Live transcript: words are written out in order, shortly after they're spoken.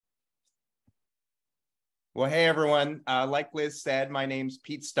Well, hey, everyone. Like Liz said, my name's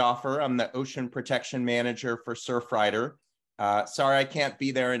Pete Stauffer. I'm the Ocean Protection Manager for Surfrider. Sorry I can't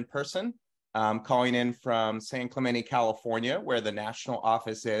be there in person. I'm calling in from San Clemente, California, where the national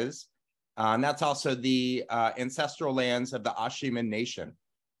office is. And that's also the ancestral lands of the Ashiman Nation.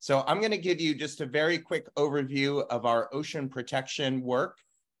 So I'm going to give you just a very quick overview of our ocean protection work.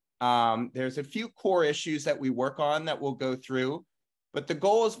 There's a few core issues that we work on that we'll go through. But the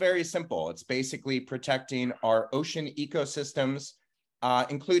goal is very simple. It's basically protecting our ocean ecosystems,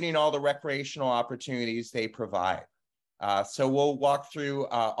 including all the recreational opportunities they provide. So we'll walk through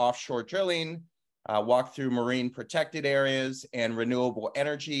offshore drilling, walk through marine protected areas and renewable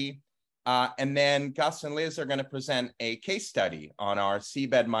energy. And then Gus and Liz are going to present a case study on our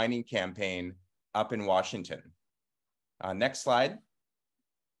seabed mining campaign up in Washington. Next slide.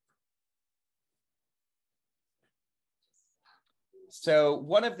 So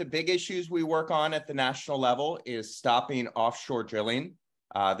one of the big issues we work on at the national level is stopping offshore drilling.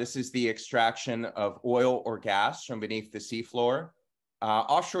 This is the extraction of oil or gas from beneath the seafloor.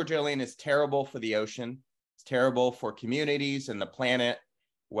 Offshore drilling is terrible for the ocean. It's terrible for communities and the planet,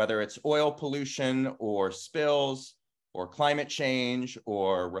 whether it's oil pollution or spills or climate change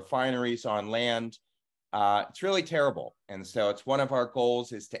or refineries on land. It's really terrible. And so it's one of our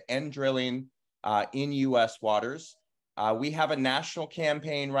goals is to end drilling in US waters. We have a national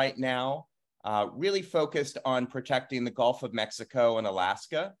campaign right now, really focused on protecting the Gulf of Mexico and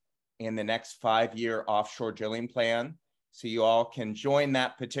Alaska in the next 5-year offshore drilling plan. So you all can join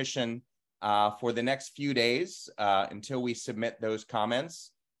that petition for the next few days until we submit those comments.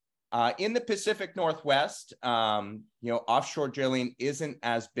 In the Pacific Northwest, offshore drilling isn't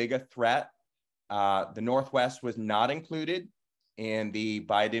as big a threat. The Northwest was not included in the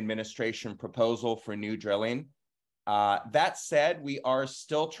Biden administration proposal for new drilling. That said, we are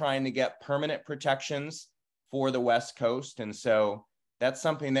still trying to get permanent protections for the West Coast. And so that's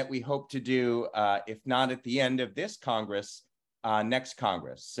something that we hope to do, if not at the end of this Congress, next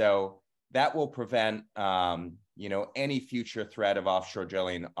Congress. So that will prevent, any future threat of offshore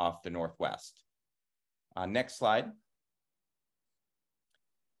drilling off the Northwest. Next slide.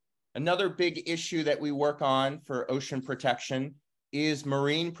 Another big issue that we work on for ocean protection is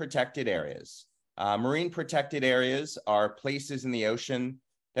marine protected areas. Marine protected areas are places in the ocean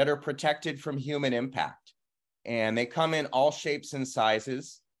that are protected from human impact, and they come in all shapes and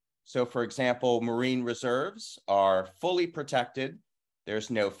sizes. So, for example, marine reserves are fully protected. There's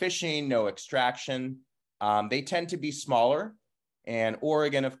no fishing, no extraction. They tend to be smaller, and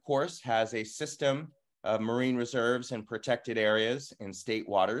Oregon, of course, has a system of marine reserves and protected areas in state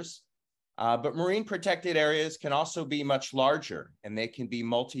waters. But marine protected areas can also be much larger, and they can be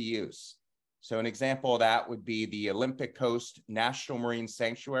multi-use. So an example of that would be the Olympic Coast National Marine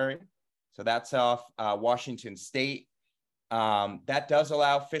Sanctuary. So that's off Washington State. That does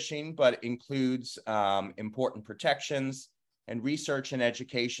allow fishing, but includes important protections and research and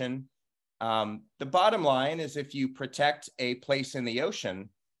education. The bottom line is if you protect a place in the ocean,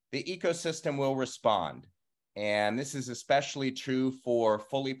 the ecosystem will respond. And this is especially true for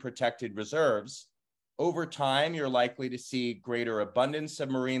fully protected reserves. Over time, you're likely to see greater abundance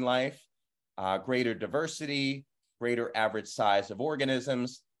of marine life, greater diversity, greater average size of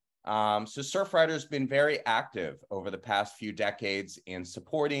organisms. So Surfrider has been very active over the past few decades in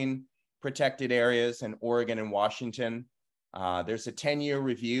supporting protected areas in Oregon and Washington. There's a 10-year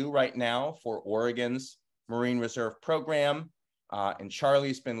review right now for Oregon's Marine Reserve Program, and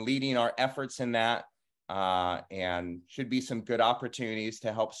Charlie's been leading our efforts in that, and should be some good opportunities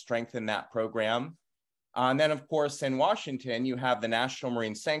to help strengthen that program. And then, of course, in Washington, you have the National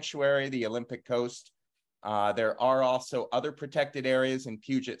Marine Sanctuary, the Olympic Coast. There are also other protected areas in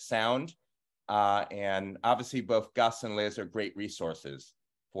Puget Sound. And obviously, both Gus and Liz are great resources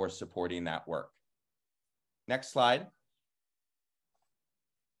for supporting that work. Next slide.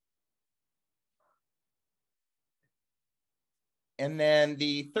 And then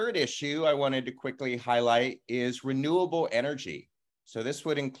the third issue I wanted to quickly highlight is renewable energy. So this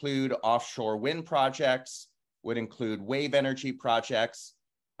would include offshore wind projects, would include wave energy projects,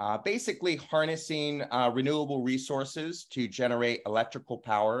 basically harnessing renewable resources to generate electrical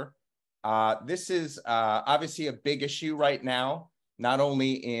power. This is obviously a big issue right now, not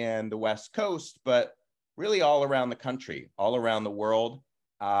only in the West Coast, but really all around the country, all around the world.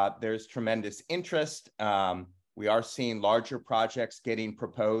 There's tremendous interest. We are seeing larger projects getting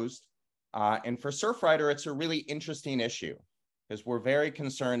proposed. And for Surfrider, it's a really interesting issue because we're very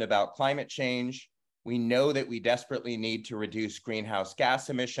concerned about climate change. We know that we desperately need to reduce greenhouse gas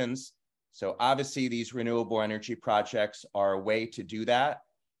emissions. So obviously these renewable energy projects are a way to do that.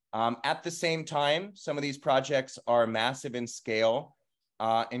 At the same time, some of these projects are massive in scale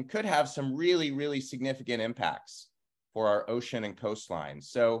and could have some really, really significant impacts for our ocean and coastline.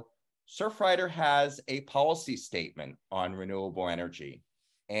 So Surfrider has a policy statement on renewable energy.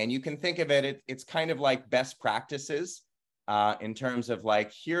 And you can think of it, it's kind of like best practices in terms of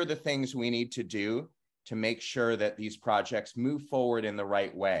like, here are the things we need to do to make sure that these projects move forward in the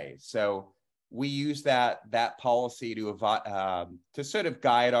right way. So we use that policy to sort of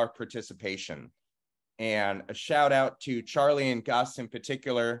guide our participation. And a shout out to Charlie and Gus in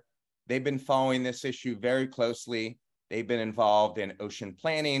particular. They've been following this issue very closely. They've been involved in ocean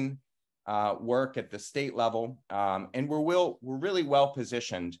planning work at the state level, and we're really well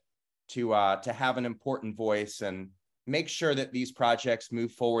positioned to have an important voice and make sure that these projects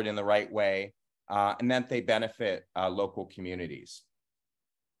move forward in the right way and that they benefit local communities.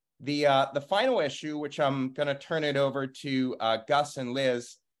 The final issue, which I'm going to turn it over to Gus and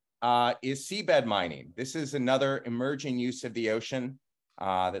Liz, is seabed mining. This is another emerging use of the ocean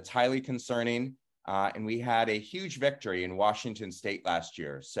that's highly concerning, and we had a huge victory in Washington State last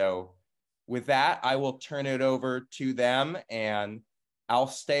year. So with that, I will turn it over to them, and I'll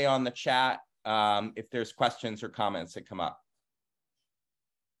stay on the chat if there's questions or comments that come up.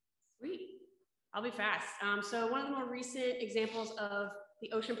 Sweet. I'll be fast. So one of the more recent examples of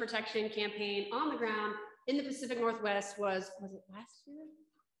the ocean protection campaign on the ground in the Pacific Northwest was it last year?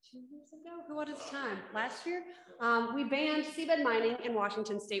 2 years ago? Who was the time? Last year? We banned seabed mining in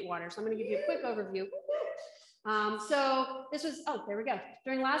Washington state waters. So I'm going to give you a quick overview. So this was, oh, there we go.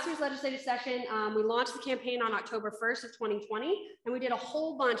 During last year's legislative session, we launched the campaign on October 1st of 2020, and we did a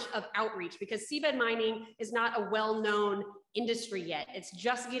whole bunch of outreach because seabed mining is not a well-known industry yet. It's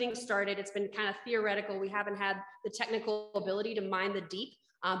just getting started. It's been kind of theoretical. We haven't had the technical ability to mine the deep,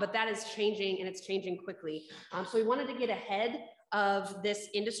 but that is changing, and it's changing quickly. So we wanted to get ahead of this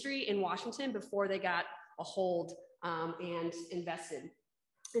industry in Washington before they got a hold and invested.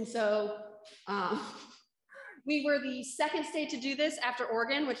 And so we were the second state to do this after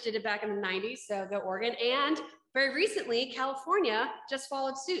Oregon, which did it back in the 90s, so go Oregon. And very recently, California just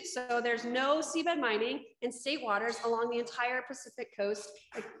followed suit. So there's no seabed mining in state waters along the entire Pacific coast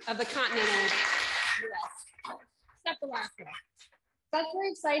of the continental US, except Alaska. That's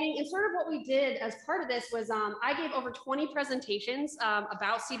very exciting. And sort of what we did as part of this was I gave over 20 presentations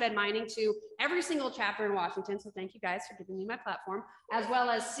about seabed mining to every single chapter in Washington. So thank you guys for giving me my platform, as well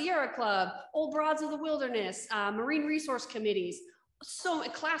as Sierra Club, Old Broads of the Wilderness, Marine Resource Committees, so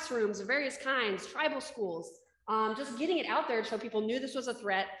classrooms of various kinds, tribal schools, just getting it out there so people knew this was a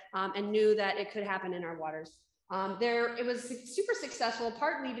threat and knew that it could happen in our waters. It was super successful,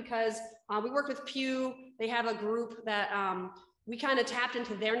 partly because we worked with Pew. They have a group that we kind of tapped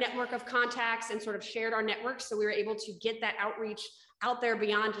into their network of contacts and sort of shared our networks. So we were able to get that outreach out there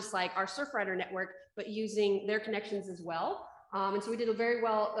beyond just like our Surfrider network, but using their connections as well. And so we did a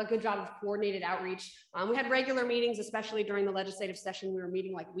good job of coordinated outreach. We had regular meetings, especially during the legislative session. We were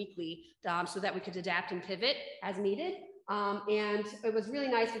meeting like weekly so that we could adapt and pivot as needed. And it was really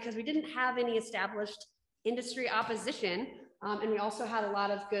nice because we didn't have any established industry opposition. And we also had a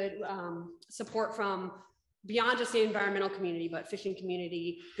lot of good support from beyond just the environmental community, but fishing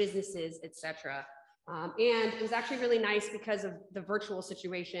community, businesses, etc. And it was actually really nice because of the virtual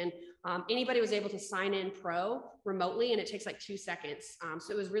situation. Anybody was able to sign in pro remotely, and it takes like 2 seconds.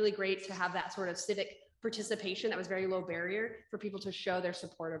 So it was really great to have that sort of civic participation that was very low barrier for people to show their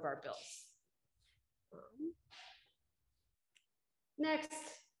support of our bills. Next.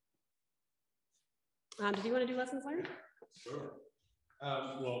 Did you want to do lessons learned? Sure.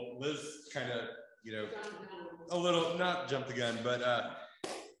 Well, Liz kind of, a little, not jump the gun, but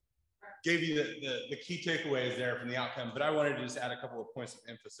gave you the key takeaways there from the outcome. But I wanted to just add a couple of points of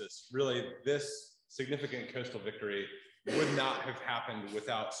emphasis. Really, this significant coastal victory would not have happened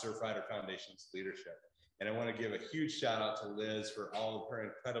without Surfrider Foundation's leadership. And I want to give a huge shout out to Liz for all of her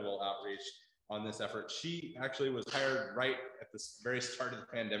incredible outreach on this effort. She actually was hired right at the very start of the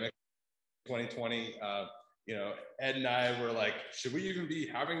pandemic, 2020. Ed and I were like, should we even be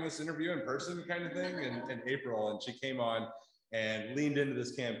having this interview in person kind of thing in April? And she came on and leaned into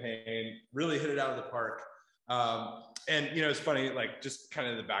this campaign, really hit it out of the park. And it's funny, like just kind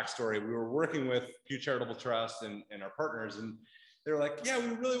of the backstory, we were working with Pew Charitable Trust and our partners, and they were like, yeah,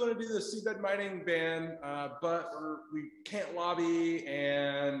 we really want to do this seabed mining ban, but we can't lobby,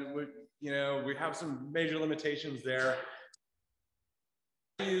 and we have some major limitations there.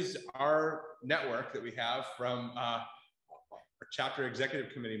 We used our network that we have from our chapter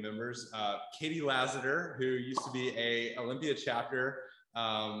executive committee members, Katie Lassiter, who used to be a Olympia chapter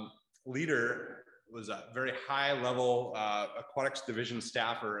leader, was a very high level aquatics division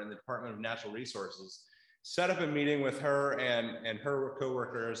staffer in the Department of Natural Resources, set up a meeting with her and her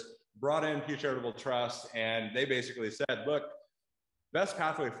coworkers, brought in Pew Charitable Trust, and they basically said, look, best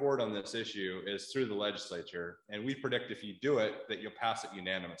pathway forward on this issue is through the legislature. And we predict if you do it, that you'll pass it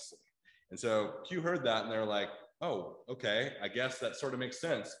unanimously. And so Pew heard that and they're like, oh, okay, I guess that sort of makes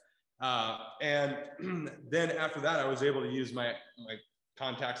sense. And then after that, I was able to use my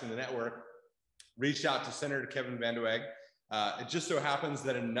contacts in the network, reached out to Senator Kevin Van de Weg. It just so happens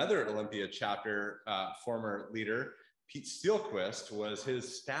that another Olympia chapter former leader, Pete Steelquist, was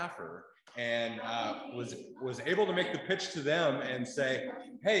his staffer and was able to make the pitch to them and say,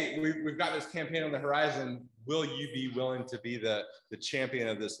 hey, we've got this campaign on the horizon. Will you be willing to be the champion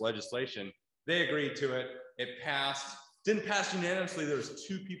of this legislation? They agreed to it. It passed. Didn't pass unanimously. There was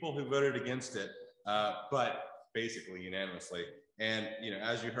 2 people who voted against it, but basically unanimously. And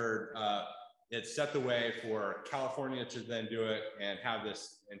as you heard, it set the way for California to then do it and have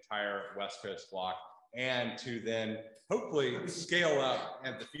this entire West Coast block, and to then hopefully scale up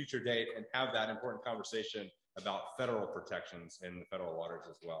at the future date and have that important conversation about federal protections in the federal waters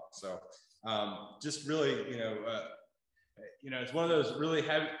as well. So just really, it's one of those really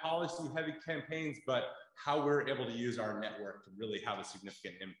heavy policy-heavy campaigns, but how we're able to use our network to really have a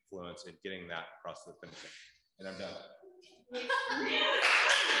significant influence in getting that across the finish line. And I'm done.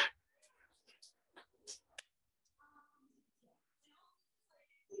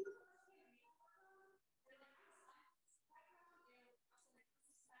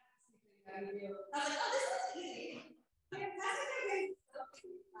 I was like, oh, this is easy. Because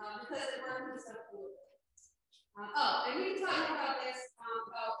it works so cool. And we can talk more about this,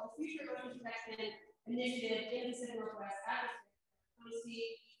 about the future ocean protection initiative in the Pacific Northwest after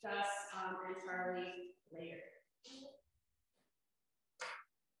Lucy, Gus, and Charlie later.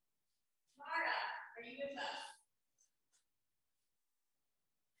 Mara, are you with us?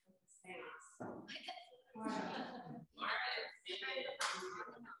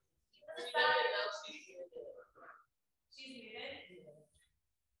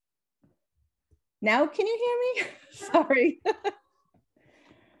 Now, can you hear me? Sorry.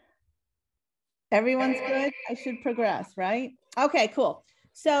 Everyone's good? I should progress, right? Okay, cool.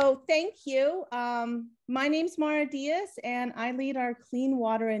 So thank you. My name's Mara Diaz, and I lead our Clean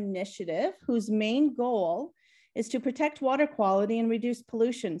Water Initiative, whose main goal is to protect water quality and reduce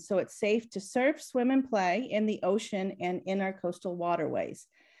pollution so it's safe to surf, swim, and play in the ocean and in our coastal waterways.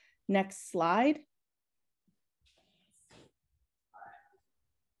 Next slide.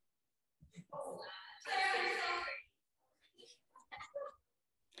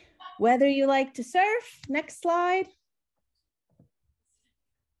 Whether you like to surf, next slide.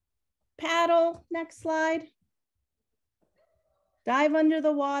 Paddle, next slide. Dive under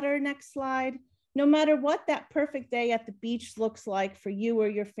the water, next slide. No matter what that perfect day at the beach looks like for you or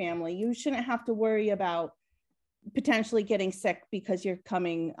your family, you shouldn't have to worry about potentially getting sick because you're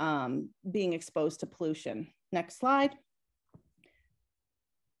being exposed to pollution. Next slide.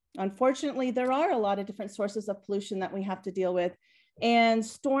 Unfortunately, there are a lot of different sources of pollution that we have to deal with. And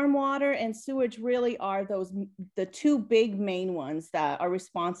stormwater and sewage really are the 2 big main ones that are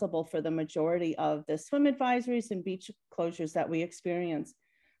responsible for the majority of the swim advisories and beach closures that we experience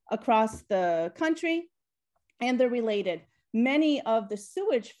across the country. And they're related. Many of the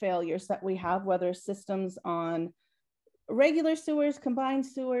sewage failures that we have, whether systems on regular sewers, combined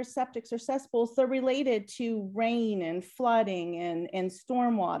sewers, septics, or cesspools, they're related to rain and flooding and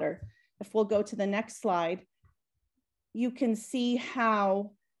stormwater. If we'll go to the next slide, you can see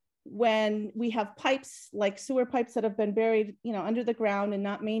how when we have pipes like sewer pipes that have been buried, under the ground and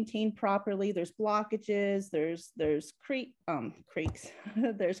not maintained properly, there's blockages, there's creeks,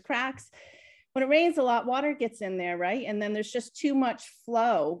 there's cracks. When it rains a lot, water gets in there, right? And then there's just too much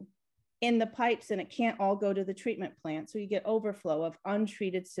flow in the pipes and it can't all go to the treatment plant. So you get overflow of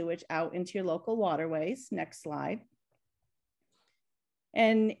untreated sewage out into your local waterways. Next slide.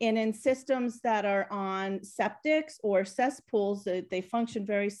 And in systems that are on septics or cesspools, they function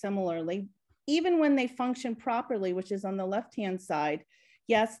very similarly. Even when they function properly, which is on the left-hand side,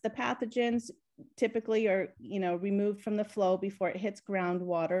 yes, the pathogens typically are removed from the flow before it hits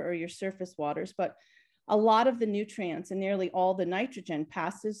groundwater or your surface waters, but a lot of the nutrients and nearly all the nitrogen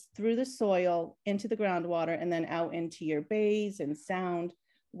passes through the soil into the groundwater and then out into your bays and sound,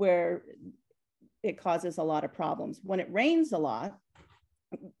 where it causes a lot of problems. When it rains a lot,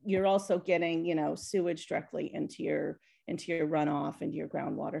 you're also getting, sewage directly into your runoff, into your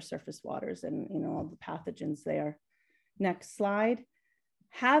groundwater, surface waters, and all the pathogens there. Next slide.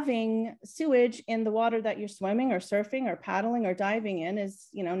 having sewage in the water that you're swimming or surfing or paddling or diving in is,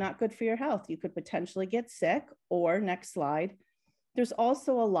 not good for your health. You could potentially get sick. Or next slide, there's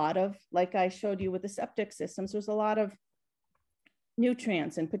also a lot of, like I showed you with the septic systems, there's a lot of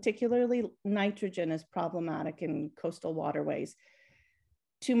nutrients, and particularly nitrogen is problematic in coastal waterways.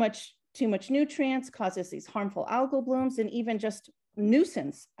 Too much nutrients causes these harmful algal blooms and even just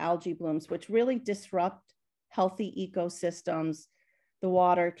nuisance algae blooms, which really disrupt healthy ecosystems. The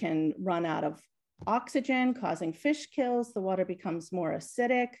water can run out of oxygen, causing fish kills. The water becomes more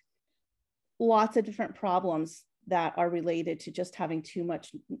acidic. Lots of different problems that are related to just having too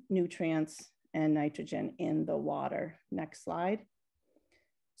much nutrients and nitrogen in the water. Next slide.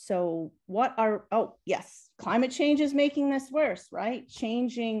 So climate change is making this worse, right?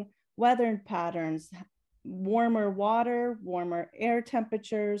 Changing weather patterns, warmer water, warmer air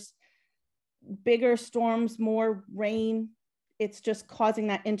temperatures, bigger storms, more rain. It's just causing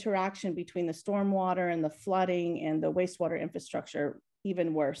that interaction between the storm water and the flooding and the wastewater infrastructure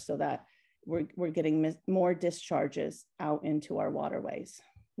even worse, so that we're getting more discharges out into our waterways.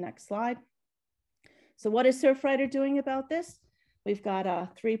 Next slide. So what is Surfrider doing about this? We've got a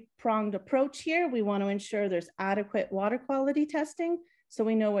three-pronged approach here. We want to ensure there's adequate water quality testing, so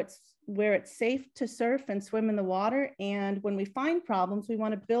we know where it's safe to surf and swim in the water. And when we find problems, we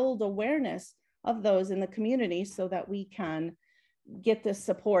want to build awareness of those in the community so that we can get the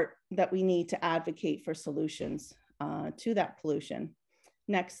support that we need to advocate for solutions to that pollution.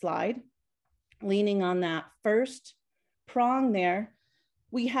 Next slide. Leaning on that first prong there,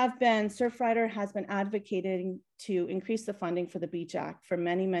 Surfrider has been advocating to increase the funding for the Beach Act for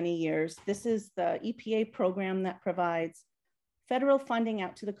many, many years. This is the EPA program that provides federal funding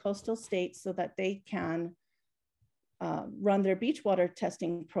out to the coastal states so that they can run their beach water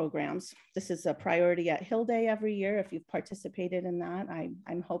testing programs. This is a priority at Hill Day every year. If you've participated in that,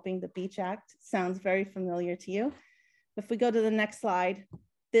 I'm hoping the Beach Act sounds very familiar to you. If we go to the next slide,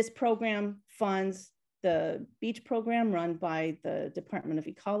 this program funds the beach program run by the Department of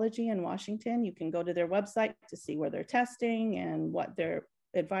Ecology in Washington. You can go to their website to see where they're testing and what their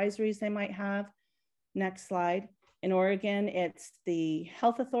advisories they might have. Next slide. In Oregon, it's the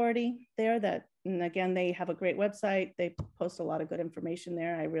Health Authority there and again, they have a great website. They post a lot of good information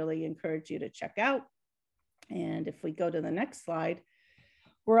there. I really encourage you to check out. And if we go to the next slide,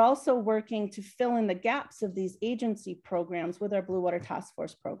 we're also working to fill in the gaps of these agency programs with our Blue Water Task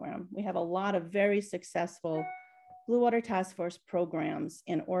Force program. We have a lot of very successful Blue Water Task Force programs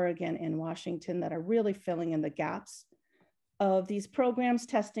in Oregon and Washington that are really filling in the gaps of these programs,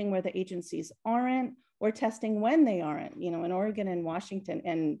 testing where the agencies aren't, or testing when they aren't. In Oregon and Washington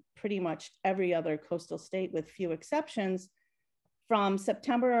and pretty much every other coastal state with few exceptions, from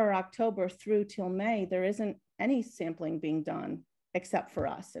September or October through till May, there isn't any sampling being done except for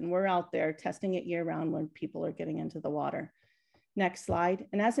us. And we're out there testing it year round when people are getting into the water. Next slide.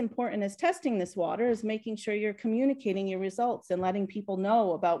 And as important as testing this water is making sure you're communicating your results and letting people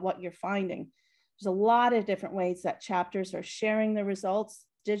know about what you're finding. There's a lot of different ways that chapters are sharing the results,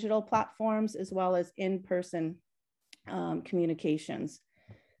 digital platforms, as well as in-person communications.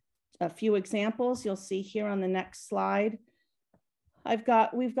 A few examples you'll see here on the next slide. We've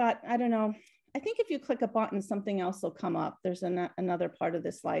got, I don't know, I think if you click a button, something else will come up. There's another part of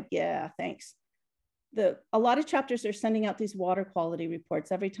this slide. Yeah, thanks. A lot of chapters are sending out these water quality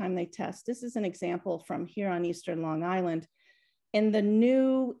reports every time they test. This is an example from here on Eastern Long Island. In the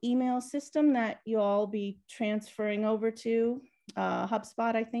new email system that you'll all be transferring over to,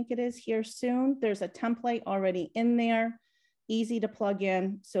 HubSpot, I think it is, here soon, there's a template already in there, easy to plug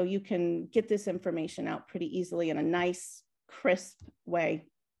in, so you can get this information out pretty easily in a nice, crisp way.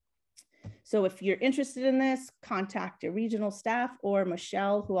 So if you're interested in this, contact your regional staff or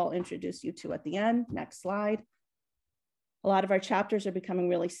Michelle, who I'll introduce you to at the end. Next slide. A lot of our chapters are becoming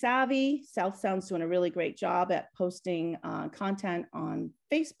really savvy. South Sound's doing a really great job at posting content on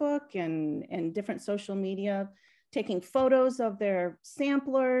Facebook and different social media, taking photos of their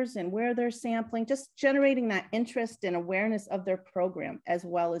samplers and where they're sampling, just generating that interest and awareness of their program as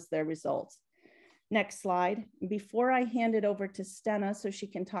well as their results. Next slide. Before I hand it over to Stena so she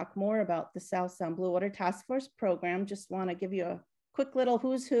can talk more about the South Sound Blue Water Task Force program, just want to give you a quick little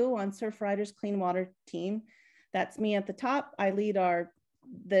who's who on Surfrider's Clean Water team. That's me at the top. I lead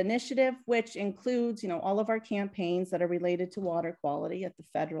the initiative, which includes, all of our campaigns that are related to water quality at the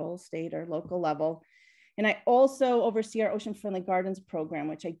federal, state, or local level. And I also oversee our Ocean Friendly Gardens program,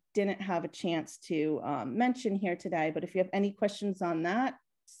 which I didn't have a chance to mention here today. But if you have any questions on that,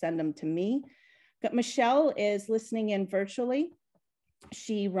 send them to me. But Michelle is listening in virtually.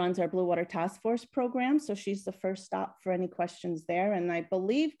 She runs our Blue Water Task Force program. So she's the first stop for any questions there. And I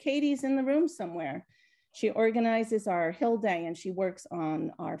believe Katie's in the room somewhere. She organizes our Hill Day and she works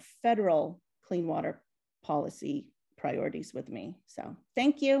on our federal clean water policy priorities with me. So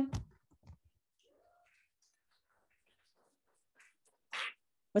thank you.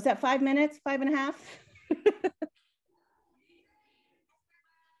 Was that 5 minutes, 5.5?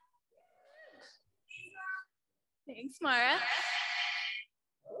 Thanks, Mara.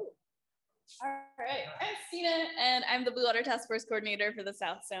 All right, I'm Stina, and I'm the Blue Water Task Force Coordinator for the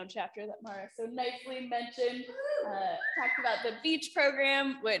South Sound chapter that Mara so nicely mentioned. Talked about the beach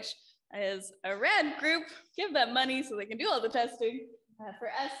program, which is a rad group. Give them money so they can do all the testing. For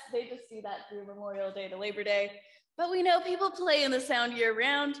us, they just do that through Memorial Day to Labor Day. But we know people play in the Sound year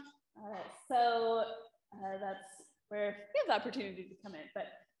round, so that's where we have the opportunity to come in. But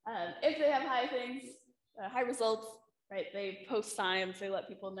if they have high results, right, they post signs, they let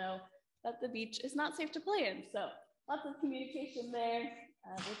people know that the beach is not safe to play in. So lots of communication there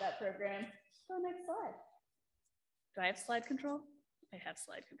with that program. So next slide. Do I have slide control? I have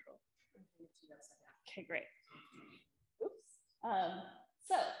slide control. Okay, great. Oops.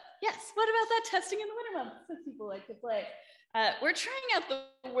 So yes, what about that testing in the winter months that people like to play? We're trying out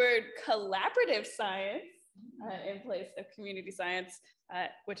the word collaborative science in place of community science,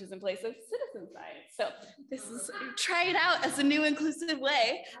 which is in place of citizen science. So this is, try it out as a new inclusive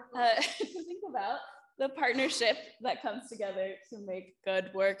way to think about the partnership that comes together to make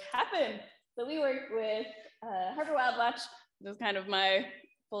good work happen. So we work with Harbor Wildwatch. This is kind of my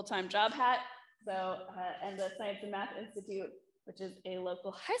full-time job hat. So, and the Science and Math Institute, which is a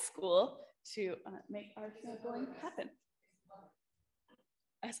local high school, to make our sampling happen.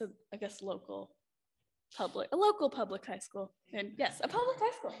 I said, I guess local public high school. And yes, a public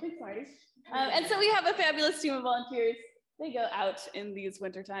high school. Thanks, Marty. And so we have a fabulous team of volunteers. They go out in these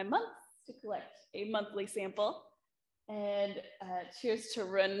wintertime months to collect a monthly sample. And cheers to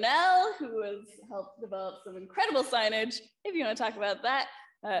Ronell, who has helped develop some incredible signage. If you want to talk about that,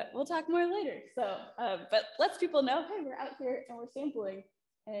 we'll talk more later. So, but lets people know, hey, we're out here and we're sampling.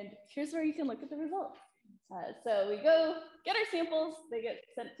 And here's where you can look at the results. So we go get our samples, they get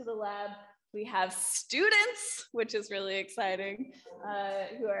sent to the lab. We have students, which is really exciting,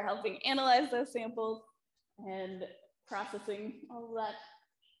 who are helping analyze those samples and processing all of that.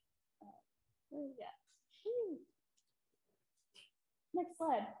 Next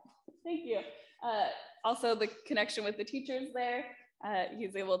slide. Thank you. Also, the connection with the teachers there.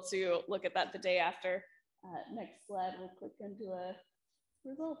 He's able to look at that the day after. Next slide, we'll click into a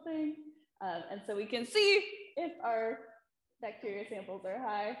result thing. And so we can see if our bacteria samples are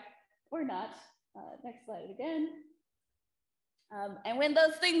high or not. Next slide again. And when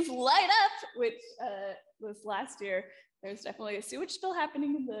those things light up, which was last year, there's definitely a sewage spill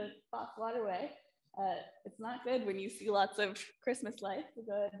happening in the Fox Waterway. It's not good when you see lots of Christmas lights. So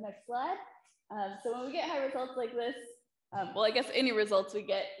go ahead, next slide. So when we get high results like this, well, I guess any results we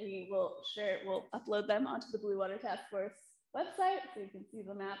get, we will share, we'll upload them onto the Blue Water Task Force website so you can see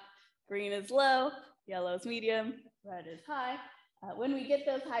the map. Green is low, yellow is medium, red is high. When we get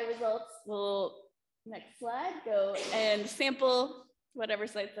those high results, we'll, next slide, go and sample whatever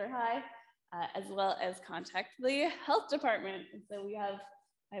sites are high, as well as contact the health department. And so we have,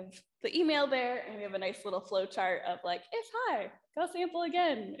 I have the email there, and we have a nice little flow chart of like, if high, go sample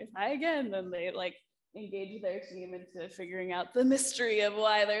again. If high again, then they like engage their team into figuring out the mystery of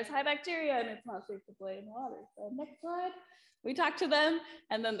why there's high bacteria and it's not safe to play in water. So next slide, we talk to them,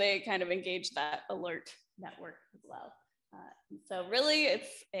 and then they kind of engage that alert network as well. So really,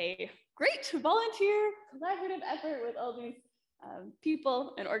 it's a great volunteer collaborative effort with all these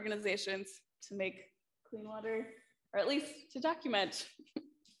people and organizations to make clean water, or at least to document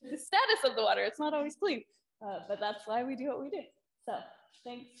the status of the water. It's not always clean, but that's why we do what we do. So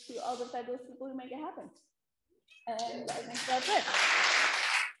thanks to all the fabulous people who make it happen. And I think that's it.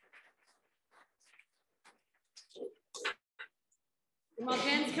 While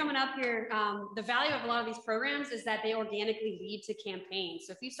Jen's coming up here, the value of a lot of these programs is that they organically lead to campaigns.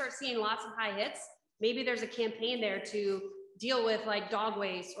 So if you start seeing lots of high hits, maybe there's a campaign there to deal with like dog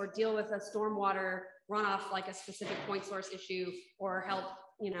waste or deal with a stormwater runoff, like a specific point source issue, or help,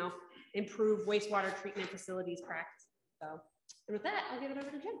 you know, improve wastewater treatment facilities practice. So, and with that, I'll give it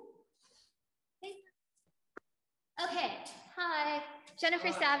over to Jen. Okay, hi,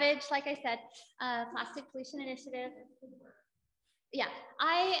 Jennifer Savage, like I said, Plastic Pollution Initiative. Yeah,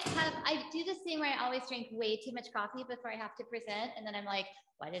 I do this thing where I always drink way too much coffee before I have to present. And then I'm like,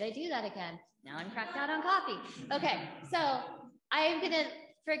 why did I do that again? Now I'm cracked out on coffee. Okay, so I'm gonna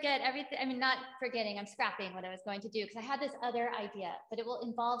forget everything. I mean, not forgetting, I'm scrapping what I was going to do because I had this other idea, but it will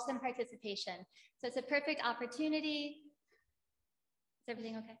involve some participation. So it's a perfect opportunity. Is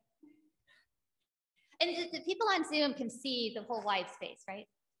everything okay? And the people on Zoom can see the whole wide space, right?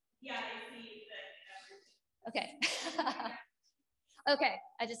 Yeah, I see that. Okay. Okay,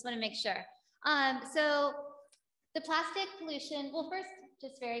 I just want to make sure. So the plastic pollution, well, first,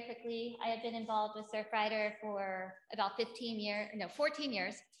 just very quickly, I have been involved with Surfrider for about 14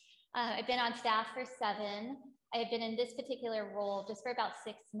 years. I've been on staff for 7. I have been in this particular role just for about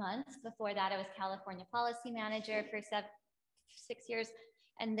 6 months. Before that, I was California policy manager for 6 years.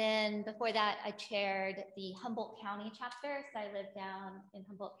 And then before that, I chaired the Humboldt County chapter. So I live down in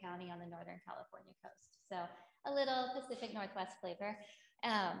Humboldt County on the Northern California coast. So a little Pacific Northwest flavor,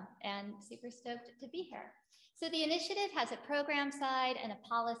 and super stoked to be here. So the initiative has a program side and a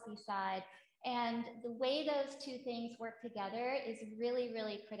policy side. And the way those two things work together is really,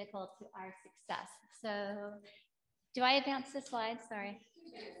 really critical to our success. So do I advance the slide? Sorry.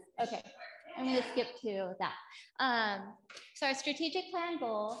 Okay. I'm going to skip to that. So our strategic plan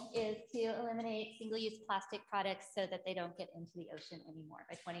goal is to eliminate single-use plastic products so that they don't get into the ocean anymore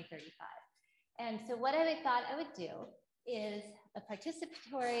by 2035. And so what I thought I would do is a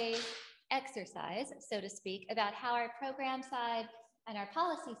participatory exercise, so to speak, about how our program side and our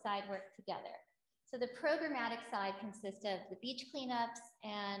policy side work together. So the programmatic side consists of the beach cleanups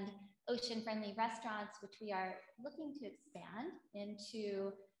and ocean-friendly restaurants, which we are looking to expand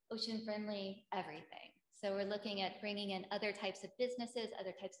into ocean-friendly everything. So we're looking at bringing in other types of businesses,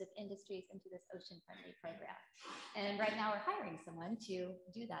 other types of industries into this ocean-friendly program. And right now we're hiring someone to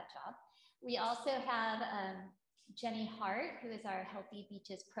do that job. We also have Jenny Hart, who is our Healthy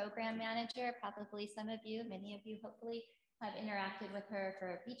Beaches program manager. Probably some of you, many of you hopefully, have interacted with her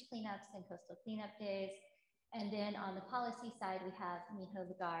for beach cleanups and coastal cleanup days. And then on the policy side, we have Miho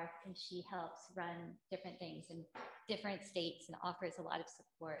Lagar, and she helps run different things in different states and offers a lot of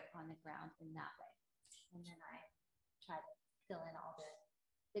support on the ground in that way. And then I try to fill in all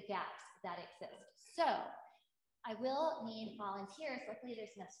the gaps that exist. So I will need volunteers. Luckily,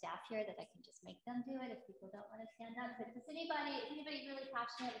 there's enough staff here that I can just make them do it if people don't want to stand up. But is anybody really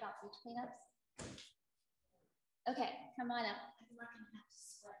passionate about beach cleanups? Okay, come on up.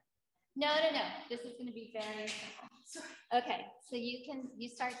 No. This is going to be very simple. Okay, so you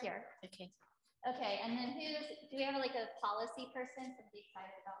start here. Okay. Okay, and then do we have like a policy person? Somebody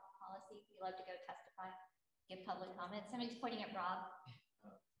excited about policy? You love to go testify, give public comment. Somebody's pointing at Rob.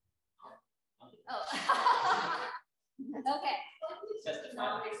 Oh. Okay.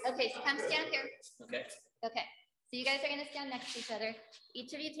 Okay, so come stand here. Okay. Okay. So you guys are going to stand next to each other.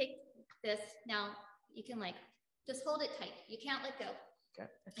 Each of you take this. Now you can just hold it tight. You can't let go. Okay.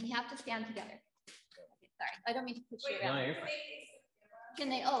 And you have to stand together. Okay, sorry, I don't mean to push you around. No, you're fine.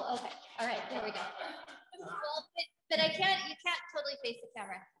 Can they? Oh, okay. All right, there we go. Well, but you can't totally face the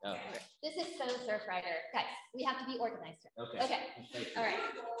camera. Oh, okay. This is so Surfrider. Guys, we have to be organized here. Okay. Okay. All right.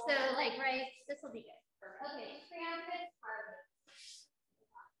 So this will be good. Okay, preemptive carbon.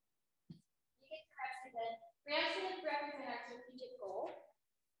 You get corrected then. Preemptive represents our strategic goal.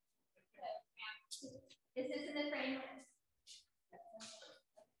 Is this in the framework?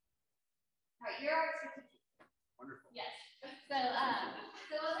 All right, you're our strategic. Wonderful. Yes. So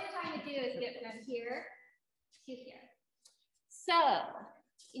what we're trying to do is get from here to here. So,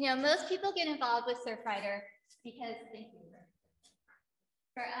 most people get involved with Surfrider because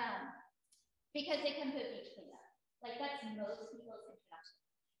because they come to a beach cleanup. That's most people's introduction.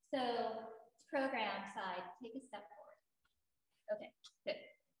 So program side, take a step forward. Okay, good.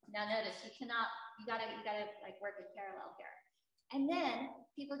 Now notice you gotta work in parallel here. And then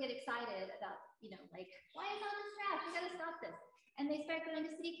people get excited about, why is all this trash? We gotta stop this. And they start going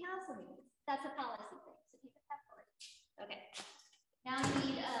to city council meetings. That's a policy thing. So take a step forward. Okay. Now I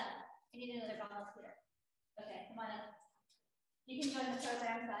need another volunteer. Okay, come on up. You can join the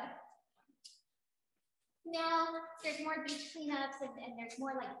program side. Now there's more beach cleanups and there's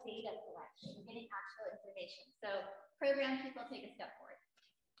more data collection, getting actual information. So program people take a step forward.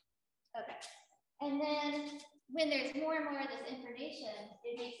 Okay. And then when there's more and more of this information,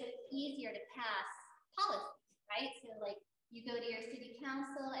 it makes it easier to pass policy, right? So you go to your city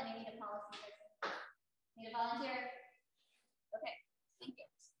council and you need a policy person. Need a volunteer? Okay, thank you.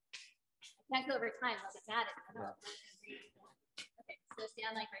 I can't go over time, I'll get mad at you. Okay, so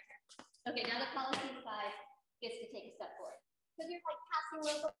stand right here. Okay, now the policy side gets to take a step forward. Because you're passing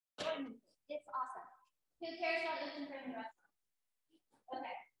local ordinances. It's awesome. Who cares about ocean-friendly restaurants?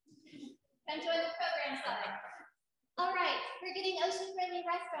 Okay. Come join the program side. All right, we're getting ocean-friendly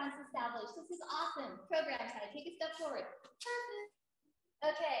restaurants established. This is awesome. Program side, take a step forward. Perfect.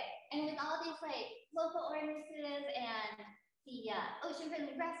 Okay, and with all these like local ordinances and the ocean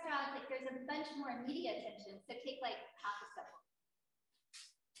friendly restaurants, like there's a bunch more media attention. So take like half a step.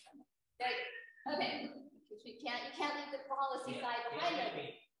 Okay, you can't leave the policy side behind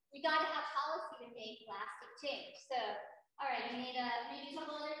it. We got to have policy to make lasting change. So, all right, we need maybe a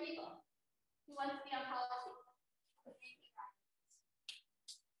couple other people. Who wants to be on policy?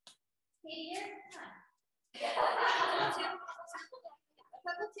 Katie here? Come on. A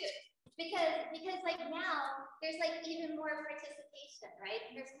couple too. Because like now there's like even more participation, right?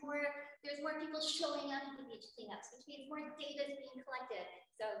 There's more people showing up at the beach cleanups, which means more data is being collected.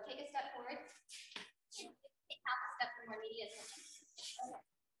 So take a step forward. Take half a step for more media attention. Okay.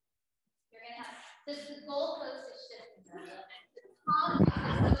 You're gonna have the goalpost is shifting.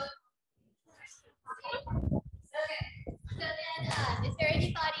 Okay. So then is there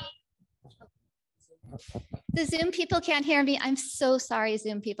anybody? The Zoom people can't hear me. I'm so sorry,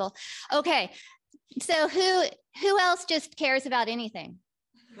 Zoom people. Okay, so who else just cares about anything?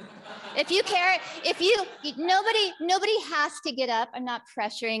 If you care, nobody has to get up. I'm not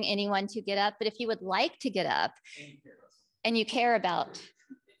pressuring anyone to get up, but if you would like to get up and you care about,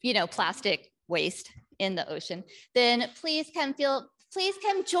 plastic waste in the ocean, then please come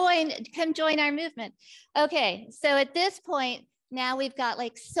join our movement. Okay, so at this point, now we've got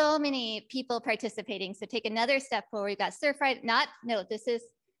like so many people participating. So take another step forward. We've got Surfrider, this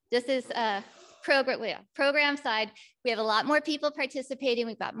is program side. We have a lot more people participating.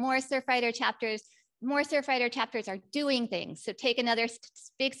 We've got more Surfrider chapters. More Surfrider chapters are doing things. So take another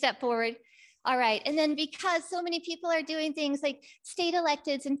big step forward. All right, and then because so many people are doing things like state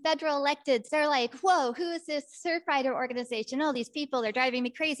electeds and federal electeds, they're like, whoa, who is this Surfrider organization? Oh, these people, they're driving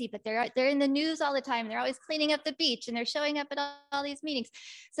me crazy, but they're in the news all the time. They're always cleaning up the beach and they're showing up at all these meetings.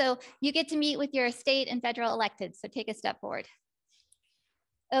 So you get to meet with your state and federal electeds, so take a step forward.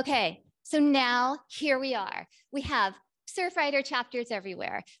 Okay, so now here we are. We have Surfrider chapters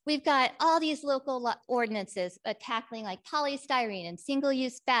everywhere. We've got all these local ordinances tackling like polystyrene and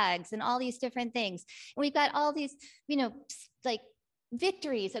single-use bags and all these different things. And we've got all these, like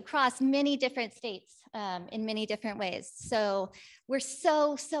victories across many different states in many different ways. So we're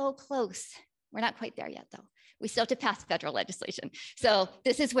so close. We're not quite there yet though. We still have to pass federal legislation. So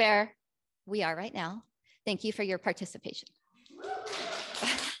this is where we are right now. Thank you for your participation.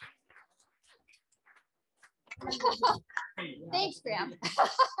 Thanks, Graham.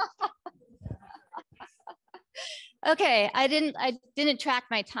 Okay, I didn't track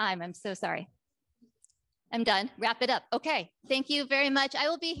my time. I'm so sorry. I'm done. Wrap it up. Okay, thank you very much. I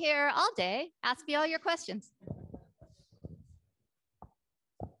will be here all day. Ask me all your questions.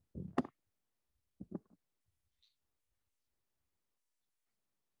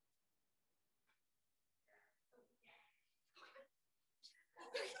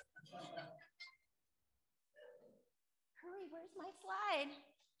 Where's my slide?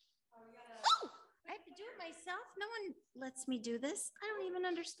 Oh, I have to do it myself? No one lets me do this. I don't even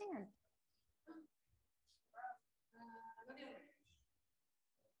understand.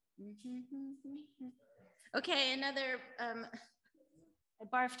 Okay, another, I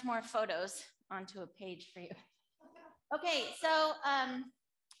barfed more photos onto a page for you. Okay, so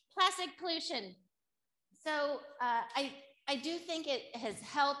plastic pollution. So I do think it has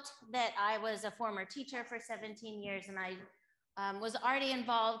helped that I was a former teacher for 17 years and I was already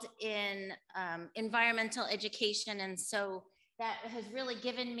involved in environmental education. And so that has really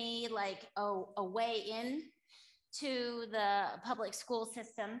given me like a way in to the public school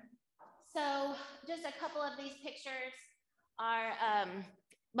system. So just a couple of these pictures are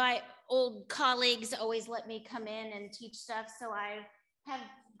my old colleagues always let me come in and teach stuff. So I have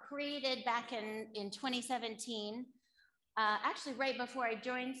created back in 2017, actually right before I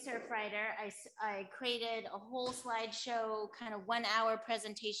joined Surfrider, I created a whole slideshow, kind of 1 hour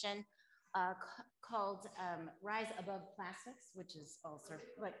presentation called Rise Above Plastics, which is also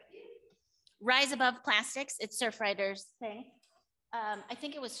like Rise Above Plastics. It's Surfrider's thing. I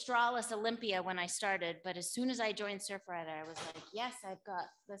think it was Strawless Olympia when I started, but as soon as I joined Surfrider, I was like, yes, I've got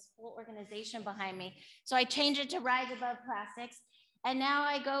this whole organization behind me. So I changed it to Rise Above Plastics. And now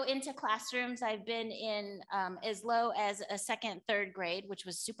I go into classrooms. I've been in as low as a 2nd, 3rd grade, which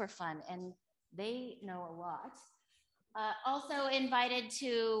was super fun. And they know a lot. Also invited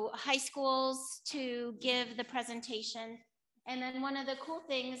to high schools to give the presentation. And then one of the cool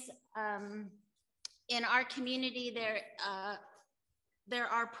things in our community, there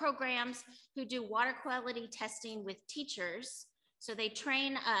are programs who do water quality testing with teachers. So they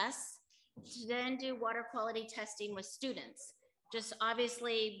train us to then do water quality testing with students. just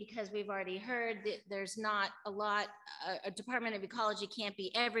obviously, because we've already heard that there's not a lot, a Department of Ecology can't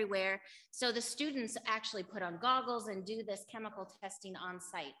be everywhere. So the students actually put on goggles and do this chemical testing on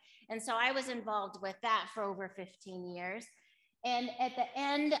site. And so I was involved with that for over 15 years. And at the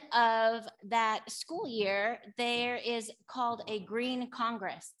end of that school year, there is called a Green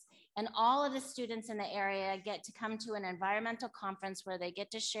Congress. And all of the students in the area get to come to an environmental conference where they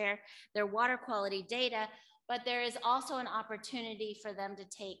get to share their water quality data. But there is also an opportunity for them to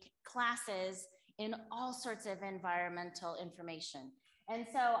take classes in all sorts of environmental information. And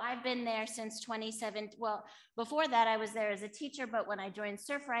so I've been there since 2017. Well, before that, I was there as a teacher, but when I joined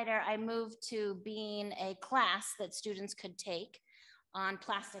Surfrider, I moved to being a class that students could take on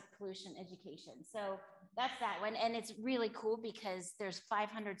plastic pollution education. So that's that one. And it's really cool because there's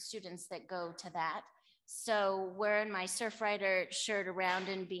 500 students that go to that. So wearing my Surfrider shirt around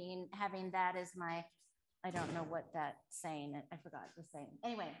and having that as my, I don't know what that saying, I forgot the saying.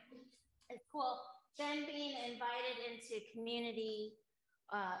 Anyway, it's cool. Then being invited into community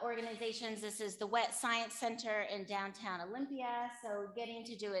organizations. This is the Wet Science Center in downtown Olympia. So getting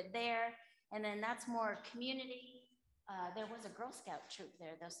to do it there. And then that's more community. There was a Girl Scout troop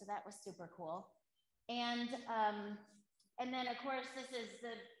there though, so that was super cool. And then of course, this is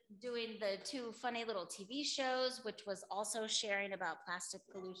doing the 2 funny little TV shows, which was also sharing about plastic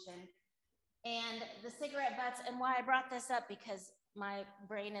pollution. And the cigarette butts, and why I brought this up, because my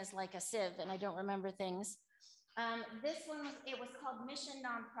brain is like a sieve and I don't remember things. This one was called Mission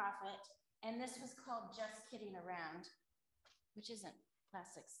Nonprofit, and this was called Just Kidding Around, which isn't,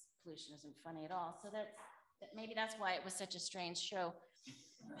 plastics pollution isn't funny at all. So maybe that's why it was such a strange show.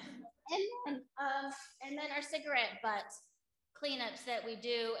 And then our cigarette butt cleanups that we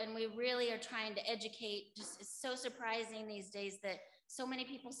do, and we really are trying to educate. Just, it's so surprising these days that so many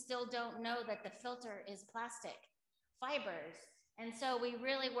people still don't know that the filter is plastic fibers. And so we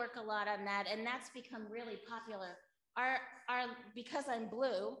really work a lot on that, and that's become really popular. Because I'm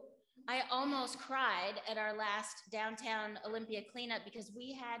blue, I almost cried at our last downtown Olympia cleanup because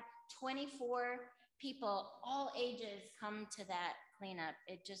we had 24 people, all ages, come to that cleanup.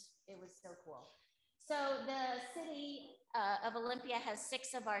 It was so cool. So the city of Olympia has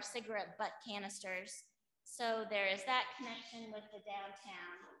 6 of our cigarette butt canisters. So there is that connection with the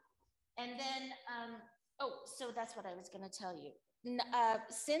downtown. And then, so that's what I was going to tell you.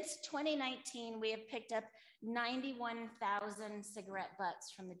 Since 2019, we have picked up 91,000 cigarette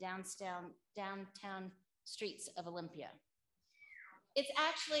butts from the downtown streets of Olympia. It's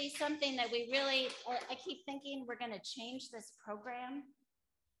actually something that we really, I keep thinking we're going to change this program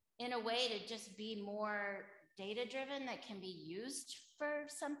in a way to just be more data-driven that can be used for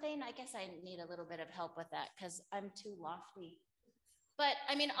something. I guess I need a little bit of help with that because I'm too lofty. But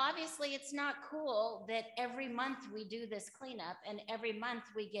I mean, obviously it's not cool that every month we do this cleanup and every month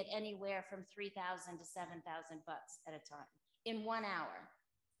we get anywhere from 3,000 to 7,000 butts at a time in 1 hour.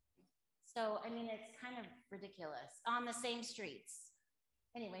 So, I mean, it's kind of ridiculous on the same streets.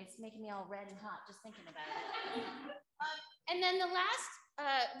 Anyway, it's making me all red and hot just thinking about it. And then the last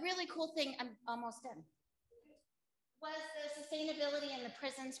really cool thing, I'm almost done, was the Sustainability in the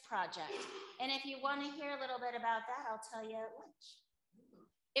Prisons project. And if you want to hear a little bit about that, I'll tell you at lunch.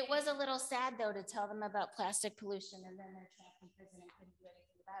 It was a little sad, though, to tell them about plastic pollution and then they're trapped in prison and couldn't do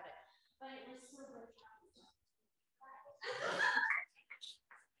anything about it. But it was so good.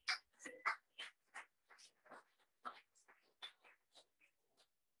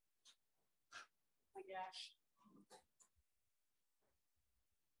 Oh my gosh.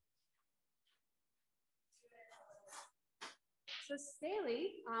 So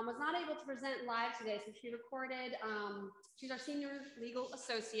Staley was not able to present live today, so she recorded, she's our senior legal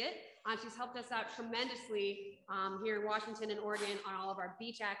associate. She's helped us out tremendously here in Washington and Oregon on all of our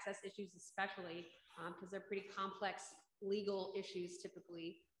beach access issues, especially because they're pretty complex legal issues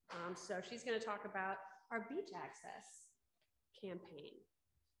typically. So she's going to talk about our beach access campaign,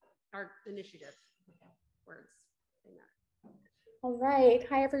 our initiative, words. All right.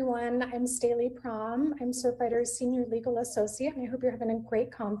 Hi, everyone. I'm Staley Prom. I'm Surfrider's Senior Legal Associate, and I hope you're having a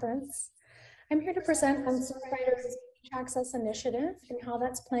great conference. I'm here to present on Surfrider's Beach Access Initiative and how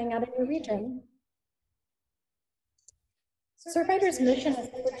that's playing out in your region. Surfrider's mission is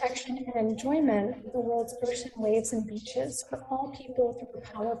the protection and enjoyment of the world's ocean, waves, and beaches for all people through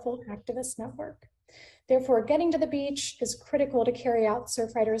a powerful activist network. Therefore, getting to the beach is critical to carry out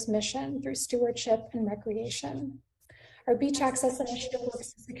Surfrider's mission through stewardship and recreation. Our Beach Access Initiative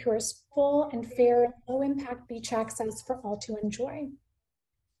works to secure full and fair, low-impact beach access for all to enjoy.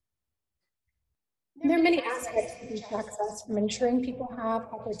 There are many aspects of beach access, from ensuring people have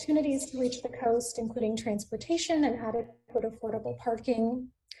opportunities to reach the coast, including transportation and adequate affordable parking,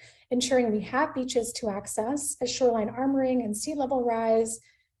 ensuring we have beaches to access, as shoreline armoring and sea level rise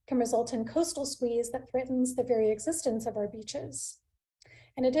can result in coastal squeeze that threatens the very existence of our beaches.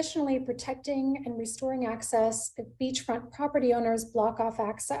 And additionally, protecting and restoring access if beachfront property owners block off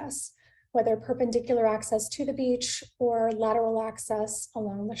access, whether perpendicular access to the beach or lateral access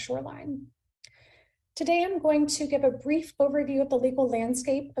along the shoreline. Today, I'm going to give a brief overview of the legal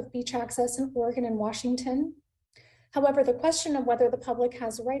landscape of beach access in Oregon and Washington. However, the question of whether the public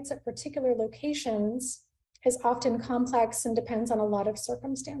has rights at particular locations is often complex and depends on a lot of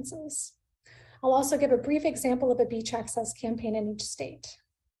circumstances. I'll also give a brief example of a beach access campaign in each state.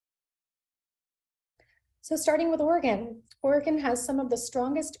 So starting with Oregon, Oregon has some of the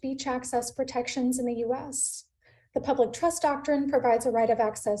strongest beach access protections in the US. The public trust doctrine provides a right of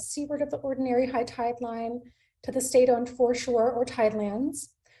access seaward of the ordinary high tide line to the state-owned foreshore or tidelands,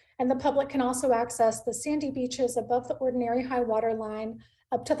 and the public can also access the sandy beaches above the ordinary high water line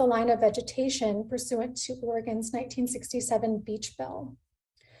up to the line of vegetation pursuant to Oregon's 1967 Beach Bill.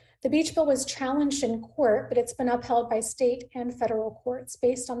 The Beach Bill was challenged in court, but it's been upheld by state and federal courts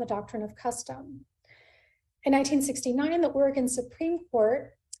based on the doctrine of custom. In 1969, the Oregon Supreme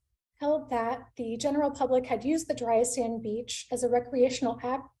Court held that the general public had used the dry sand beach as a recreational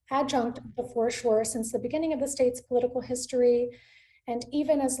adjunct of the foreshore since the beginning of the state's political history, and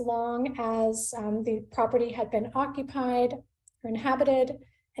even as long as the property had been occupied or inhabited,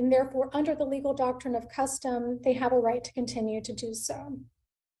 and therefore under the legal doctrine of custom, they have a right to continue to do so.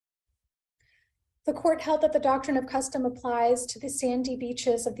 The court held that the doctrine of custom applies to the sandy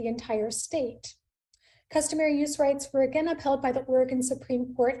beaches of the entire state. Customary use rights were again upheld by the Oregon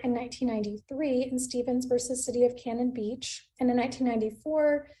Supreme Court in 1993 in Stevens versus City of Cannon Beach. And in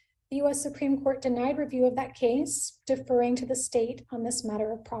 1994, the US Supreme Court denied review of that case, deferring to the state on this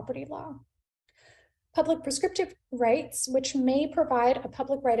matter of property law. Public prescriptive rights, which may provide a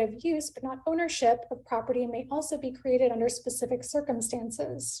public right of use, but not ownership of property, may also be created under specific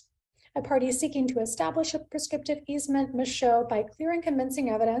circumstances. A party seeking to establish a prescriptive easement must show by clear and convincing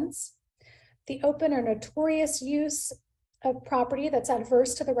evidence the open or notorious use of property that's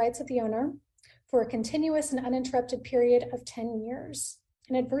adverse to the rights of the owner for a continuous and uninterrupted period of 10 years.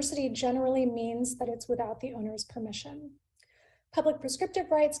 And adversity generally means that it's without the owner's permission. Public prescriptive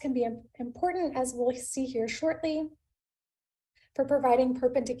rights can be important, as we'll see here shortly, for providing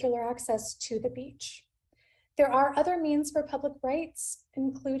perpendicular access to the beach. There are other means for public rights,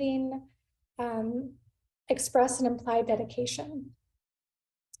 including express and implied dedication,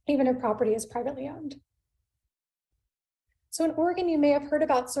 even if property is privately owned. So in Oregon, you may have heard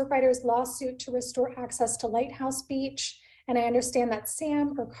about Surfrider's lawsuit to restore access to Lighthouse Beach. And I understand that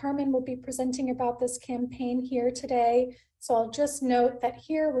Sam or Carmen will be presenting about this campaign here today. So I'll just note that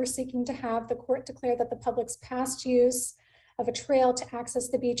here we're seeking to have the court declare that the public's past use of a trail to access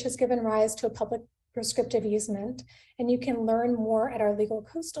the beach has given rise to a public prescriptive easement. And you can learn more at our Legal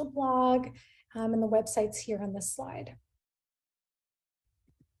Coastal blog and the websites here on this slide.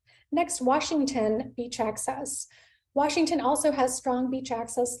 Next, Washington beach access. Washington also has strong beach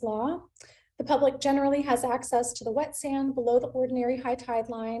access law. The public generally has access to the wet sand below the ordinary high tide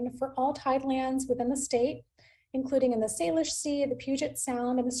line for all tidelands within the state, including in the Salish Sea, the Puget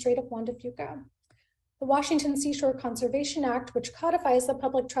Sound, and the Strait of Juan de Fuca. The Washington Seashore Conservation Act, which codifies the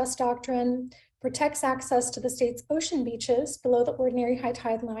public trust doctrine, protects access to the state's ocean beaches below the ordinary high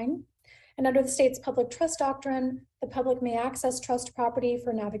tide line. And under the state's public trust doctrine, the public may access trust property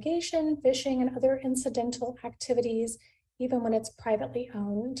for navigation, fishing, and other incidental activities, even when it's privately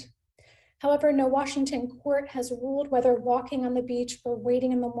owned. However, no Washington court has ruled whether walking on the beach or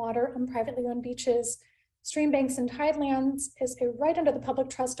wading in the water on privately owned beaches, stream banks, and tidelands is a right under the public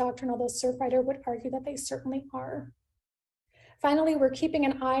trust doctrine, although Surfrider would argue that they certainly are. Finally, we're keeping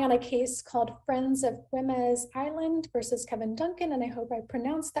an eye on a case called Friends of Güemes Island versus Kevin Duncan, and I hope I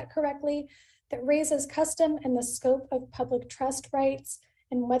pronounced that correctly, that raises custom and the scope of public trust rights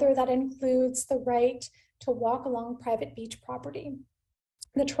and whether that includes the right to walk along private beach property.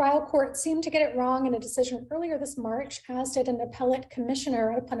 The trial court seemed to get it wrong in a decision earlier this March, as did an appellate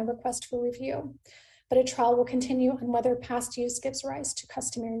commissioner upon a request for review. But a trial will continue on whether past use gives rise to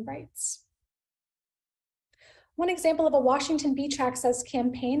customary rights. One example of a Washington beach access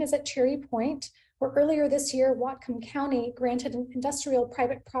campaign is at Cherry Point, where earlier this year, Whatcom County granted an industrial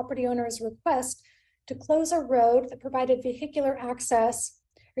private property owner's request to close a road that provided vehicular access,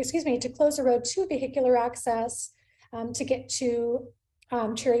 to close a road to vehicular access to get to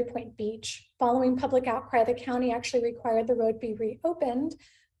Cherry Point Beach. Following public outcry, the county actually required the road be reopened,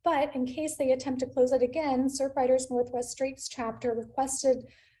 but in case they attempt to close it again, Surfrider's Northwest Straits chapter requested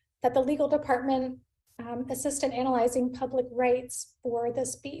that the legal department assist in analyzing public rights for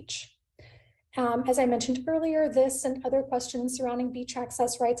this beach. As I mentioned earlier, this and other questions surrounding beach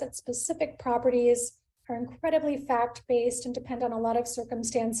access rights at specific properties are incredibly fact-based and depend on a lot of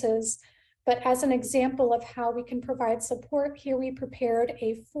circumstances. But as an example of how we can provide support, here we prepared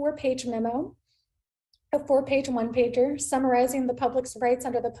a 4-page memo, a 4-page one-pager summarizing the public's rights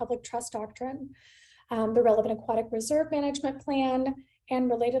under the public trust doctrine, the relevant aquatic reserve management plan and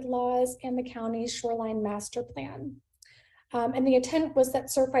related laws, and the county's shoreline master plan. And the intent was that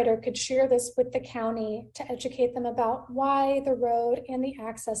Surfrider could share this with the county to educate them about why the road and the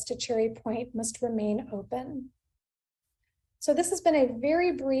access to Cherry Point must remain open. So this has been a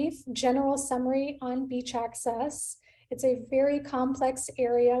very brief general summary on beach access. It's a very complex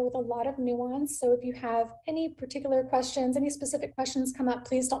area with a lot of nuance. So if you have any particular questions, any specific questions come up,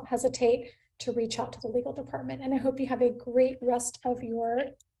 please don't hesitate to reach out to the legal department. And I hope you have a great rest of your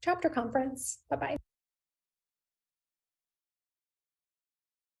chapter conference. Bye-bye.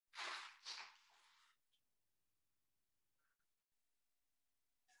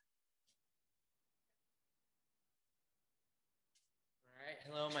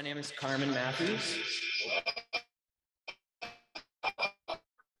 Hello, my name is Carmen Matthews.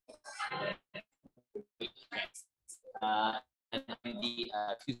 And I'm the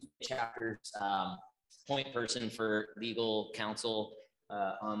Tuesday chapter's point person for legal counsel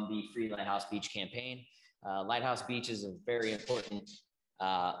on the Free Lighthouse Beach campaign. Lighthouse Beach is a very important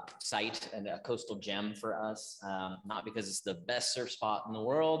site and a coastal gem for us, not because it's the best surf spot in the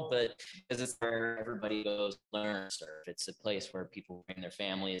world, but because it's where everybody goes to learn to surf. It's a place where people bring their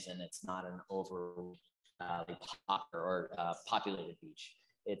families, and it's not an over populated beach.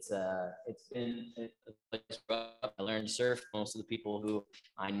 It's been a place where I learned to surf. Most of the people who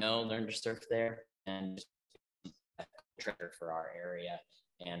I know learned to surf there, and it's a treasure for our area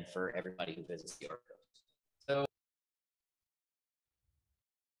and for everybody who visits the York Coast. So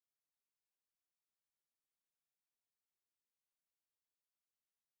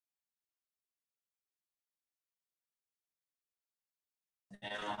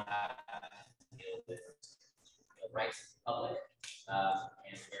now deal with the rights of the public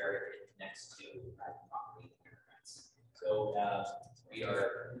and where it connects to private property and rights. So we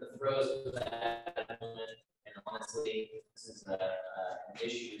are in the throes of that at the moment, and honestly, this is an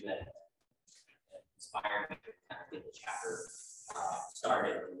issue that inspired me to kind of get the chapter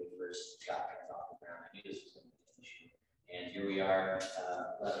started when we first got things off the ground. I knew this was going to be an issue, and here we are,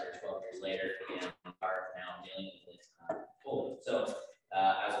 11 or 12 years later, and we are now dealing with it fully. So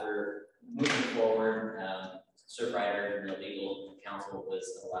as we're moving forward, Surfrider and the legal counsel was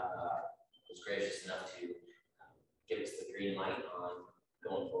gracious enough to give us the green light on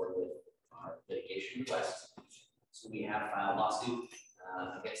going forward with our litigation request. So we have filed a lawsuit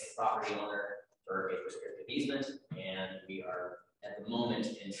against the property owner for a prescriptive easement, and we are at the moment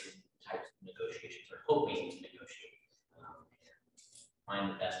in some types of negotiations, or hoping to negotiate and find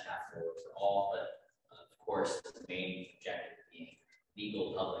the best path forward for all. But of course, the main objective being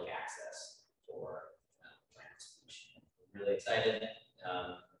legal public access for Lighthouse Beach. I'm really excited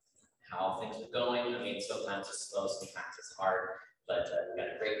how things are going. I mean, sometimes it's slow, sometimes it's hard, but we've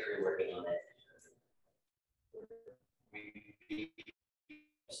got a great crew working on it.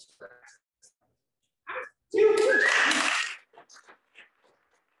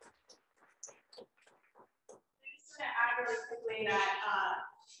 Add really quickly that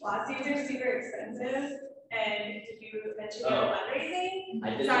lawsuits are super expensive, and did you mention your fundraising? I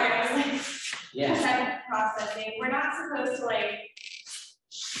did. Sorry, I was like, yeah. Processing. We're not supposed to like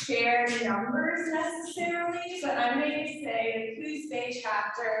share numbers necessarily, but I'm going to say the Coos Bay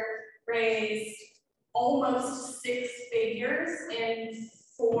chapter raised almost 6 figures in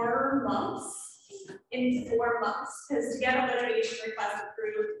 4 months. Because to get a litigation request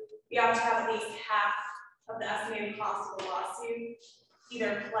approved, you have to have at least half of the estimated cost of the lawsuit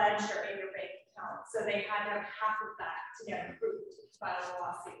either pledged or in your bank account. So they had to have half of that to get approved to file a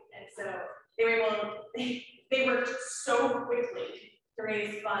lawsuit. And so they were able to, they worked so quickly to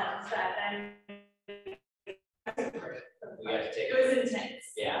raise funds that then it was intense.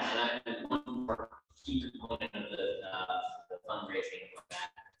 Yeah, and one more key component of the fundraising of that,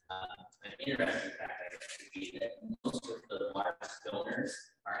 an interesting fact would be that most of the largest donors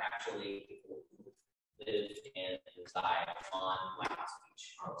are actually people who live and reside on Lighthouse Beach.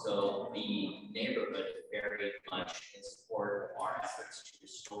 So the neighborhood is very much in support of our efforts to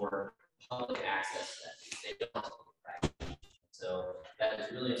restore public access to that beach. They don't have private beach. So that is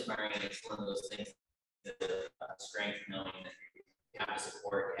really inspiring, and it's one of those things that strength, knowing that you have the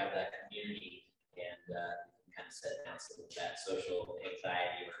support, you have that community, and you can kind of set down some of that social anxiety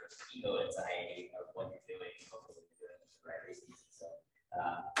anxiety or eco anxiety of what you're doing, hopefully you're doing it for the right reasons. So,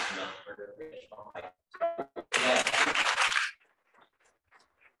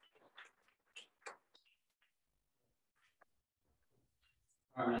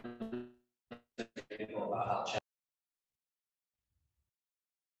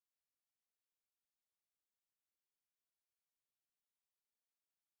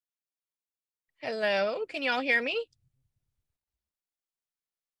 Hello, can you all hear me?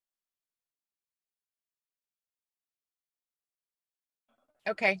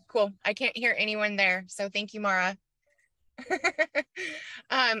 Okay, cool. I can't hear anyone there, so thank you, Mara.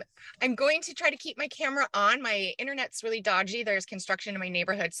 I'm going to try to keep my camera on. My internet's really dodgy. There's construction in my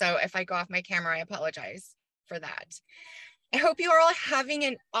neighborhood, so if I go off my camera, I apologize for that. I hope you are all having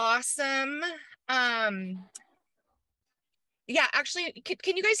an awesome, yeah, actually,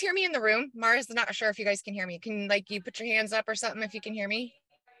 can you guys hear me in the room? Mara's not sure if you guys can hear me. Can like you put your hands up or something if you can hear me?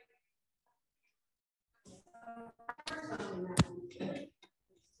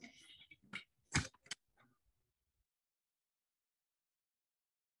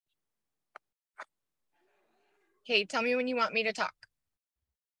 Okay, tell me when you want me to talk.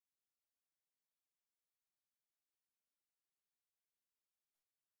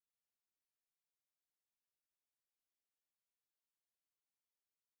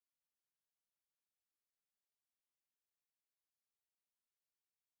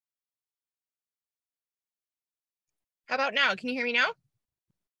 How about now? Can you hear me now?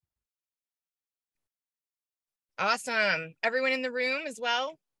 Awesome. Everyone in the room as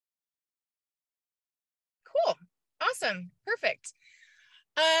well? Cool. Awesome. Perfect.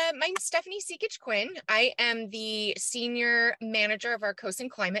 My name's Stephanie Seekich Quinn. I am the senior manager of our Coast and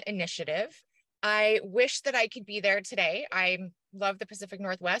Climate Initiative. I wish that I could be there today. I love the Pacific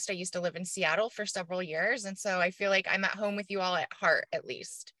Northwest. I used to live in Seattle for several years, and so I feel like I'm at home with you all at heart, at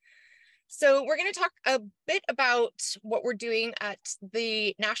least. So we're going to talk a bit about what we're doing at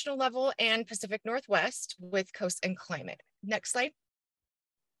the national level and Pacific Northwest with Coast and Climate. Next slide.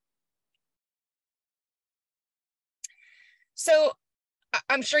 So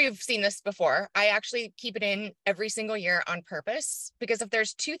I'm sure you've seen this before. I actually keep it in every single year on purpose, because if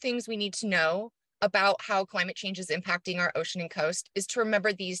there's two things we need to know about how climate change is impacting our ocean and coast is to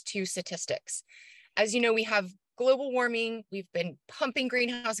remember these two statistics. As you know, we have global warming. We've been pumping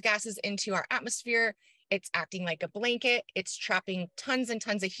greenhouse gases into our atmosphere. It's acting like a blanket. It's trapping tons and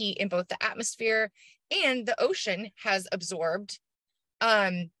tons of heat in both the atmosphere, and the ocean has absorbed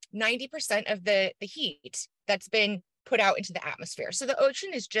 90% of the heat that's been put out into the atmosphere. So the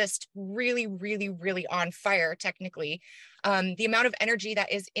ocean is just really, really, really on fire, technically. The amount of energy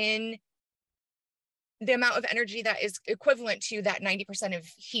that is equivalent to that 90% of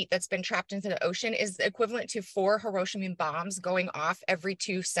heat that's been trapped into the ocean is equivalent to 4 Hiroshima bombs going off every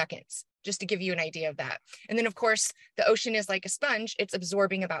 2 seconds, just to give you an idea of that. And then of course, the ocean is like a sponge. It's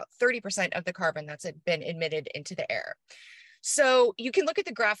absorbing about 30% of the carbon that's been emitted into the air. So you can look at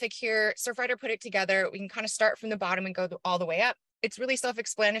the graphic here. Surfrider put it together. We can kind of start from the bottom and go all the way up. It's really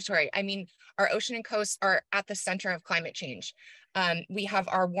self-explanatory. I mean, our ocean and coasts are at the center of climate change. We have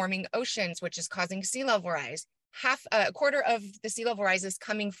our warming oceans, which is causing sea level rise. A quarter of the sea level rise is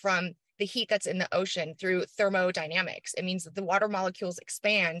coming from the heat that's in the ocean through thermodynamics. It means that the water molecules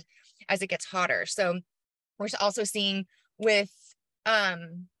expand as it gets hotter. So we're also seeing with,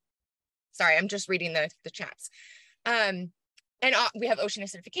 sorry, I'm just reading the chats. And we have ocean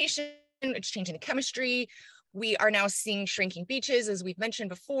acidification, it's changing the chemistry. We are now seeing shrinking beaches, as we've mentioned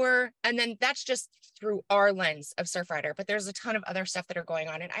before. And then that's just through our lens of Surfrider, but there's a ton of other stuff that are going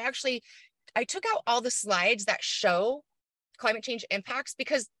on. And I took out all the slides that show climate change impacts,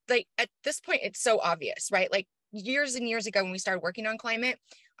 because like at this point, it's so obvious, right? Like years and years ago when we started working on climate,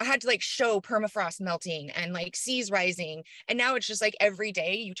 I had to like show permafrost melting and like seas rising. And now it's just like every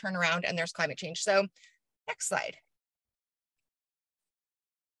day you turn around and there's climate change. So next slide.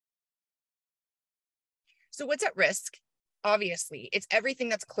 So what's at risk? Obviously, it's everything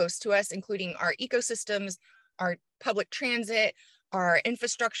that's close to us, including our ecosystems, our public transit, our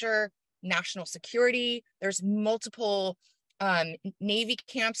infrastructure, national security. There's multiple Navy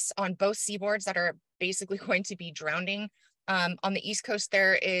camps on both seaboards that are basically going to be drowning. On the East Coast,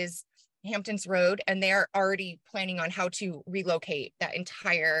 there is Hamptons Road, and they are already planning on how to relocate that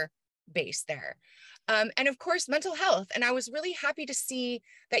entire base there. And of course, mental health. And I was really happy to see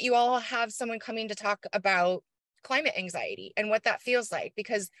that you all have someone coming to talk about climate anxiety and what that feels like,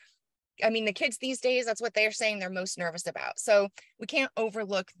 because I mean, the kids these days, that's what they're saying they're most nervous about. So we can't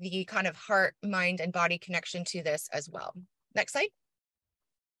overlook the kind of heart, mind, and body connection to this as well. Next slide.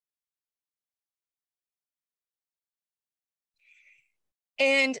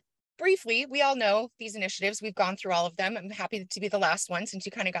 And briefly, we all know these initiatives. We've gone through all of them. I'm happy to be the last one since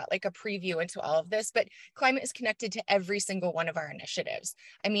you kind of got like a preview into all of this, but climate is connected to every single one of our initiatives.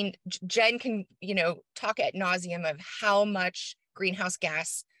 I mean, Jen can, you know, talk ad nauseum of how much greenhouse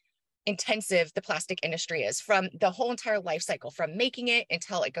gas intensive the plastic industry is, from the whole entire life cycle, from making it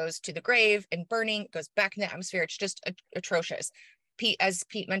until it goes to the grave and burning, goes back in the atmosphere. It's just atrocious. As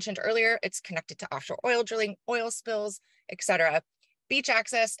Pete mentioned earlier, it's connected to offshore oil drilling, oil spills, etc. Beach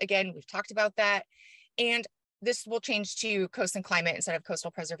access, again, we've talked about that. And this will change to coast and climate instead of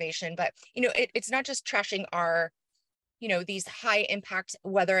coastal preservation. But, you know, it's not just trashing our, you know, these high impact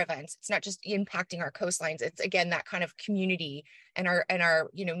weather events. It's not just impacting our coastlines. It's, again, that kind of community and our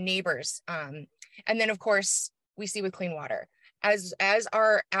you know, neighbors. And then, of course, we see with clean water, as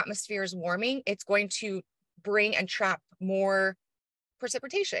our atmosphere is warming, it's going to bring and trap more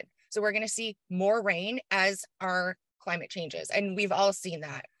precipitation. So we're going to see more rain as our climate changes. And we've all seen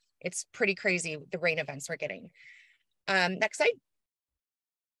that. It's pretty crazy, the rain events we're getting. Next slide.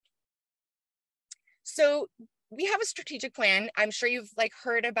 So we have a strategic plan. I'm sure you've like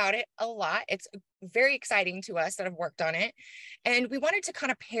heard about it a lot. It's very exciting to us that have worked on it. And we wanted to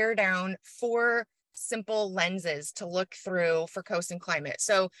kind of pare down 4 simple lenses to look through for coast and climate.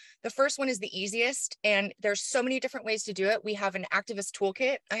 So the first one is the easiest, and there's so many different ways to do it. We have an activist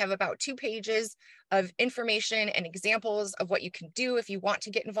toolkit. I have about 2 pages of information and examples of what you can do if you want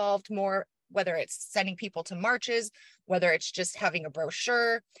to get involved more, whether it's sending people to marches, whether it's just having a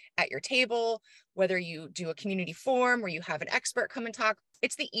brochure at your table, whether you do a community forum where you have an expert come and talk.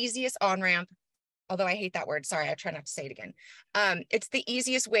 It's the easiest on-ramp, although I hate that word. Sorry, I try not to say it again. It's the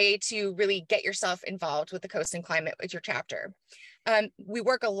easiest way to really get yourself involved with the coast and climate with your chapter. We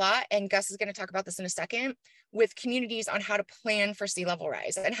work a lot, and Gus is going to talk about this in a second, with communities on how to plan for sea level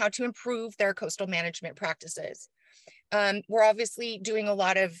rise and how to improve their coastal management practices. We're obviously doing a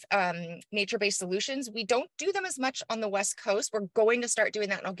lot of nature-based solutions. We don't do them as much on the West Coast. We're going to start doing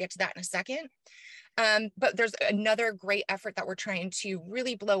that, and I'll get to that in a second. But there's another great effort that we're trying to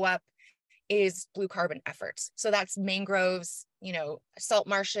really blow up is blue carbon efforts. So that's mangroves, you know, salt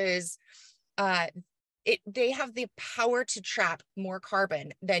marshes. They have the power to trap more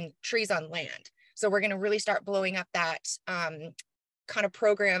carbon than trees on land. So we're going to really start blowing up that kind of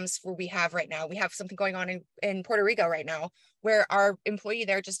programs where we have right now. We have something going on in Puerto Rico right now, where our employee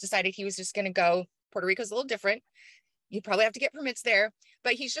there just decided he was just going to go. Puerto Rico's a little different. You probably have to get permits there,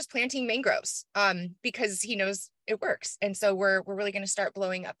 but he's just planting mangroves because he knows it works. And so we're really going to start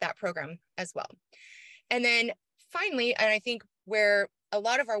blowing up that program as well. And then finally, and I think where a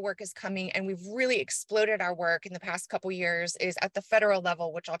lot of our work is coming, and we've really exploded our work in the past couple years, is at the federal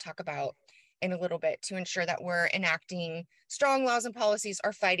level, which I'll talk about in a little bit, to ensure that we're enacting strong laws and policies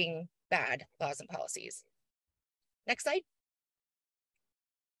or fighting bad laws and policies. Next slide.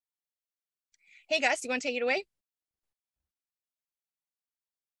 Hey, Gus, you want to take it away?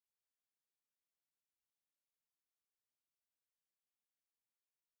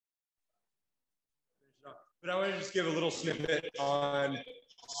 But I want to just give a little snippet on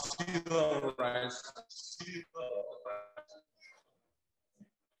sea level rise.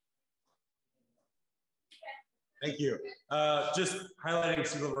 Thank you. Just highlighting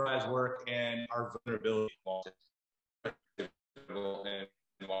sea level rise work and our vulnerability in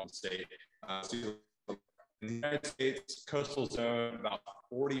Washington State. In the United States coastal zone, about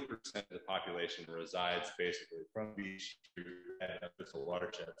 40% of the population resides basically from the beach to coastal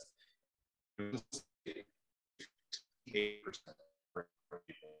watersheds. 8% for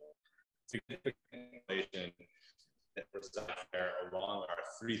people. Significant population that reside there along our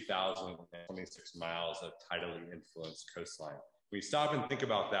 3,026 miles of tidally influenced coastline. When you stop and think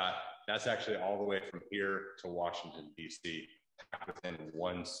about that, that's actually all the way from here to Washington, D.C., within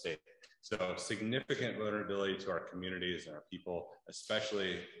one state. So significant vulnerability to our communities and our people,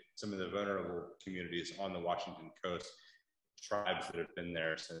 especially some of the vulnerable communities on the Washington coast, tribes that have been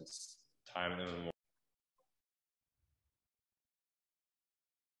there since time immemorial.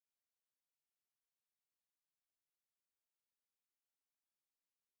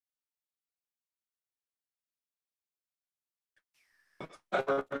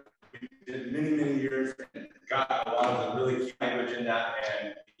 We did many years and got a lot of the really key language in that,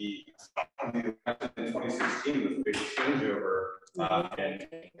 and the in 2016 was a big changeover in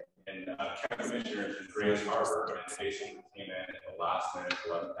county commissioners in Grays Harbor, and basically came in at the last minute,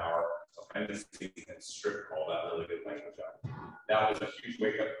 11th hour, and stripped all that really good language out. That was a huge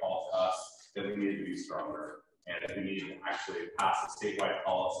wake-up call to us that we needed to be stronger, and that we needed to actually pass a statewide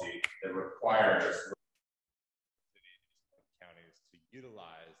policy that requires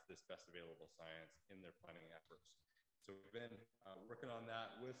utilize this best available science in their planning efforts. So we've been working on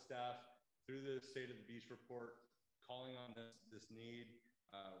that with staff through the State of the Beach report, calling on this need.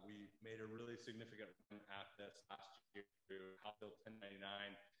 We made a really significant run at this last year through House Bill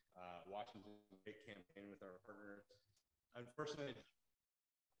 1099, Washington State campaign with our partners. Unfortunately,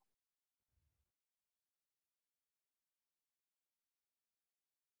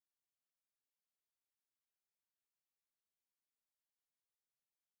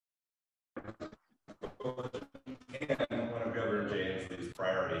 and one of Governor Jay Inslee's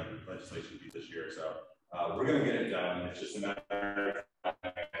priority legislation this year. So we're going to get it done. It's just a matter of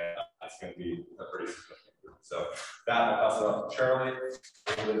time. That's going to be a pretty significant group. So that I'll pass it off to Charlie.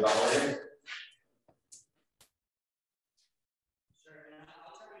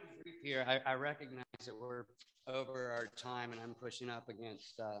 Here, I recognize that we're over our time and I'm pushing up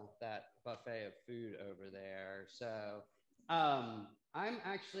against that buffet of food over there. So I'm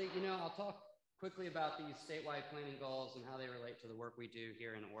actually, I'll talk quickly about these statewide planning goals and how they relate to the work we do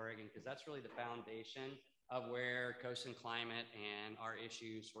here in Oregon, because that's really the foundation of where coast and climate and our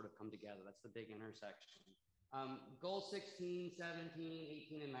issues sort of come together. That's the big intersection. Goals 16, 17,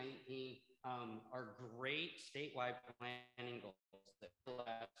 18, and 19 are great statewide planning goals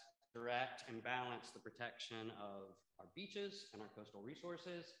that direct and balance the protection of our beaches and our coastal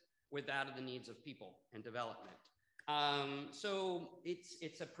resources with that of the needs of people and development. So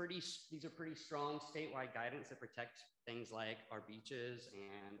these are pretty strong statewide guidance that protect things like our beaches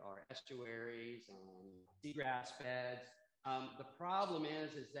and our estuaries and seagrass beds. The problem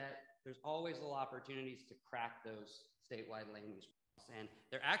is that there's always little opportunities to crack those statewide land use rules, and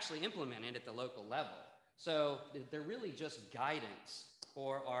they're actually implemented at the local level. So they're really just guidance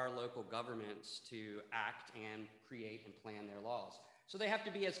for our local governments to act and create and plan their laws. So they have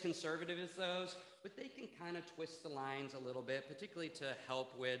to be as conservative as those, but they can kind of twist the lines a little bit, particularly to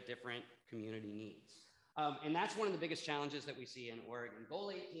help with different community needs. And that's one of the biggest challenges that we see in Oregon.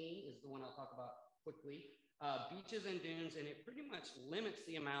 Goal 18 is the one I'll talk about quickly. Beaches and dunes, and it pretty much limits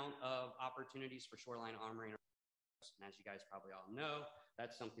the amount of opportunities for shoreline armoring. And as you guys probably all know,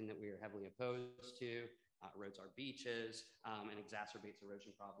 that's something that we are heavily opposed to. Erodes our beaches and exacerbates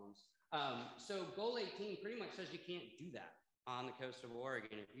erosion problems. So goal 18 pretty much says you can't do that on the coast of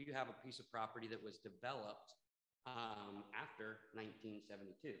Oregon if you have a piece of property that was developed after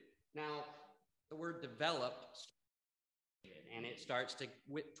 1972. Now, the word developed, and it starts to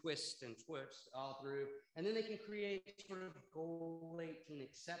twist and twist all through, and then they can create sort of goal 18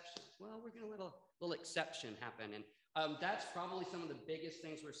 exceptions. Well, we're going to let a little exception happen, and that's probably some of the biggest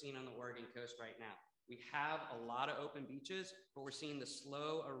things we're seeing on the Oregon coast right now. We have a lot of open beaches, but we're seeing the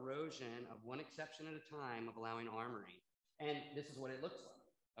slow erosion of one exception at a time of allowing armoring. And this is what it looks like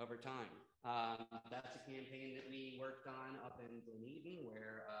over time. That's a campaign that we worked on up in Dunedin,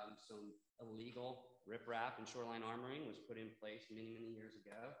 where some illegal riprap and shoreline armoring was put in place many, many years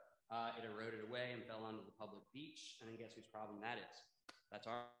ago. It eroded away and fell onto the public beach. And then guess whose problem that is? That's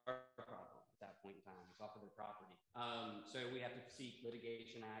our problem at that point in time. It's off of their property. So we have to seek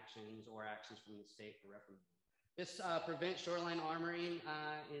litigation actions or actions from the state to reprimand. This prevent shoreline armoring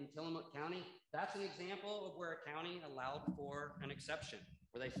in Tillamook County. That's an example of where a county allowed for an exception,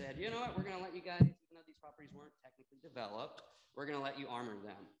 where they said, you know what, we're going to let you guys, even though these properties weren't technically developed, we're going to let you armor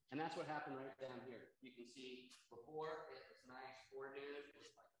them. And that's what happened right down here. You can see before it was nice forenoon, it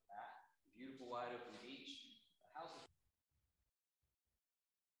was like that, beautiful wide open beach. The house is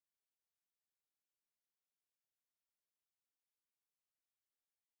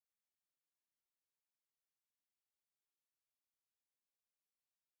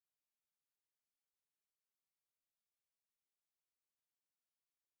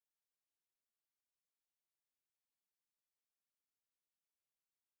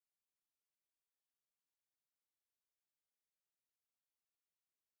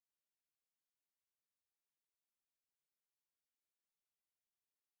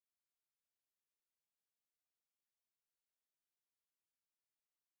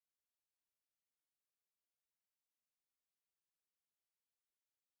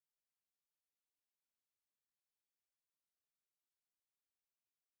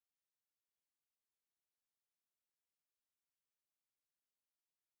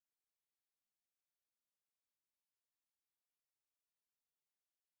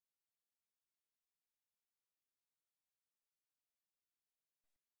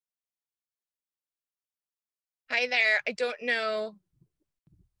Hi there. I don't know.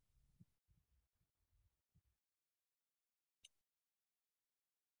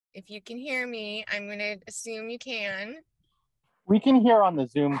 If you can hear me, I'm going to assume you can. We can hear on the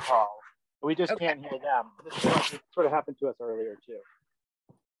Zoom call. We just can't hear them. This sort of happened to us earlier too.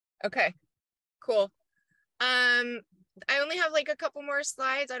 Okay, cool. I only have like a couple more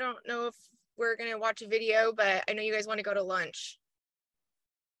slides. I don't know if we're gonna watch a video, but I know you guys want to go to lunch.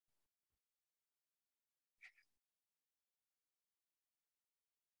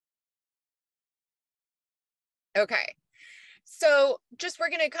 Okay. So just we're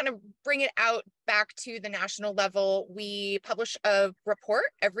going to kind of bring it out back to the national level. We publish a report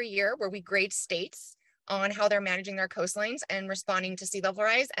every year where we grade states on how they're managing their coastlines and responding to sea level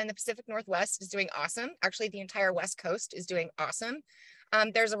rise. And the Pacific Northwest is doing awesome. Actually, the entire West Coast is doing awesome.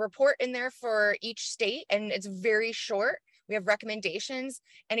 There's a report in there for each state, and it's very short. We have recommendations.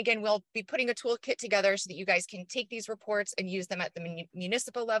 And again, we'll be putting a toolkit together so that you guys can take these reports and use them at the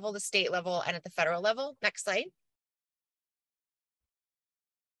municipal level, the state level, and at the federal level. Next slide.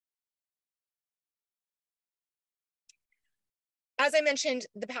 As I mentioned,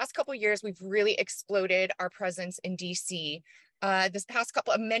 the past couple of years, we've really exploded our presence in DC. This past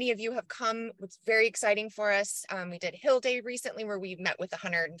couple, many of you have come. It's very exciting for us. We did Hill Day recently, where we met with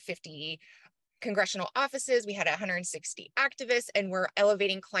 150 congressional offices. We had 160 activists, and we're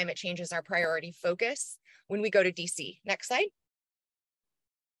elevating climate change as our priority focus when we go to DC. Next slide.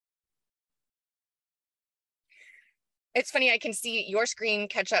 It's funny, I can see your screen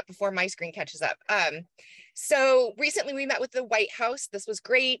catch up before my screen catches up. So recently we met with the White House. This was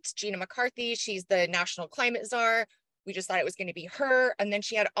great. Gina McCarthy, she's the national climate czar. We just thought it was going to be her. And then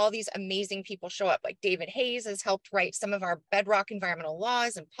she had all these amazing people show up, like David Hayes has helped write some of our bedrock environmental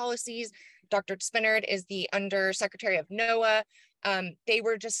laws and policies. Dr. Spinnerd is the Undersecretary of NOAA. They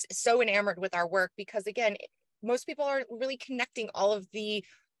were just so enamored with our work because, again, most people are really connecting all of the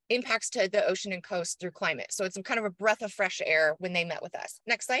impacts to the ocean and coast through climate. So it's kind of a breath of fresh air when they met with us.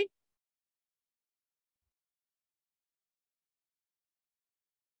 Next slide.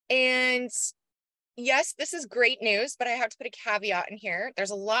 And yes, this is great news, but I have to put a caveat in here.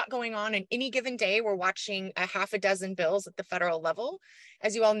 There's a lot going on, and any given day, we're watching a half a dozen bills at the federal level.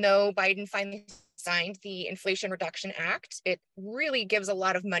 As you all know, Biden finally signed the Inflation Reduction Act. It really gives a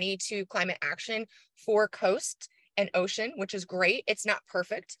lot of money to climate action for coast and ocean, which is great. It's not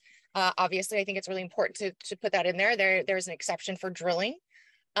perfect. Obviously, I think it's really important to put that in there. There's an exception for drilling.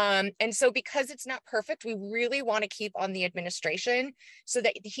 And so because it's not perfect, we really want to keep on the administration so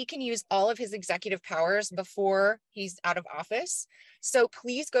that he can use all of his executive powers before he's out of office. So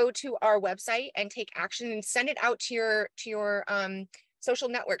please go to our website and take action and send it out to your social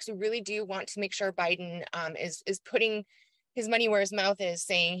networks. We really do want to make sure Biden is putting his money where his mouth is,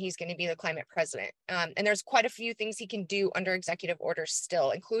 saying he's going to be the climate president. And there's quite a few things he can do under executive orders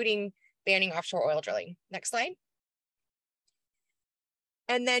still, including banning offshore oil drilling. Next slide.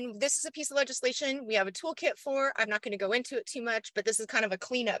 And then this is a piece of legislation we have a toolkit for. I'm not going to go into it too much, but this is kind of a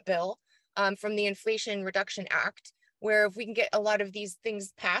cleanup bill from the Inflation Reduction Act, where if we can get a lot of these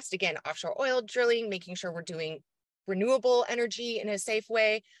things passed, again, offshore oil drilling, making sure we're doing renewable energy in a safe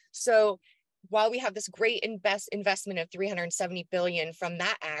way. So while we have this great investment of $370 billion from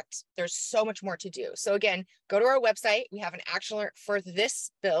that act, there's so much more to do. So again, go to our website. We have an action alert for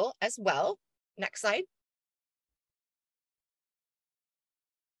this bill as well. Next slide.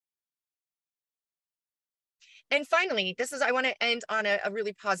 And finally, I want to end on a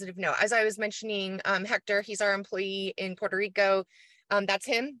really positive note. As I was mentioning, Hector, he's our employee in Puerto Rico. That's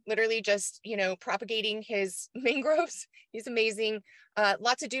him, literally just, propagating his mangroves. He's amazing.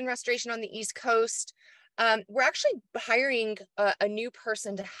 Lots of dune restoration on the East Coast. We're actually hiring a new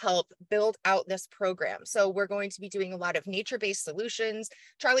person to help build out this program. So we're going to be doing a lot of nature-based solutions.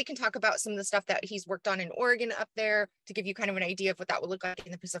 Charlie can talk about some of the stuff that he's worked on in Oregon up there to give you kind of an idea of what that would look like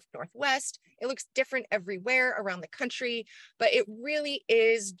in the Pacific Northwest. It looks different everywhere around the country, but it really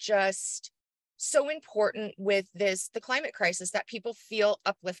is just so important with the climate crisis that people feel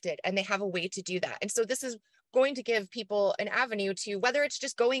uplifted and they have a way to do that. And so this is going to give people an avenue to, whether it's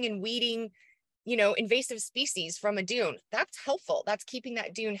just going and weeding invasive species from a dune, that's helpful. That's keeping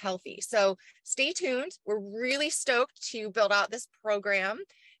that dune healthy. So stay tuned. We're really stoked to build out this program,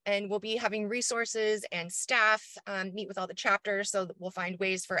 and we'll be having resources and staff meet with all the chapters, so that we'll find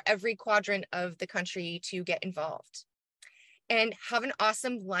ways for every quadrant of the country to get involved. And have an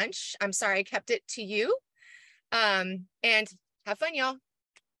awesome lunch. I'm sorry I kept it to you. And have fun, y'all.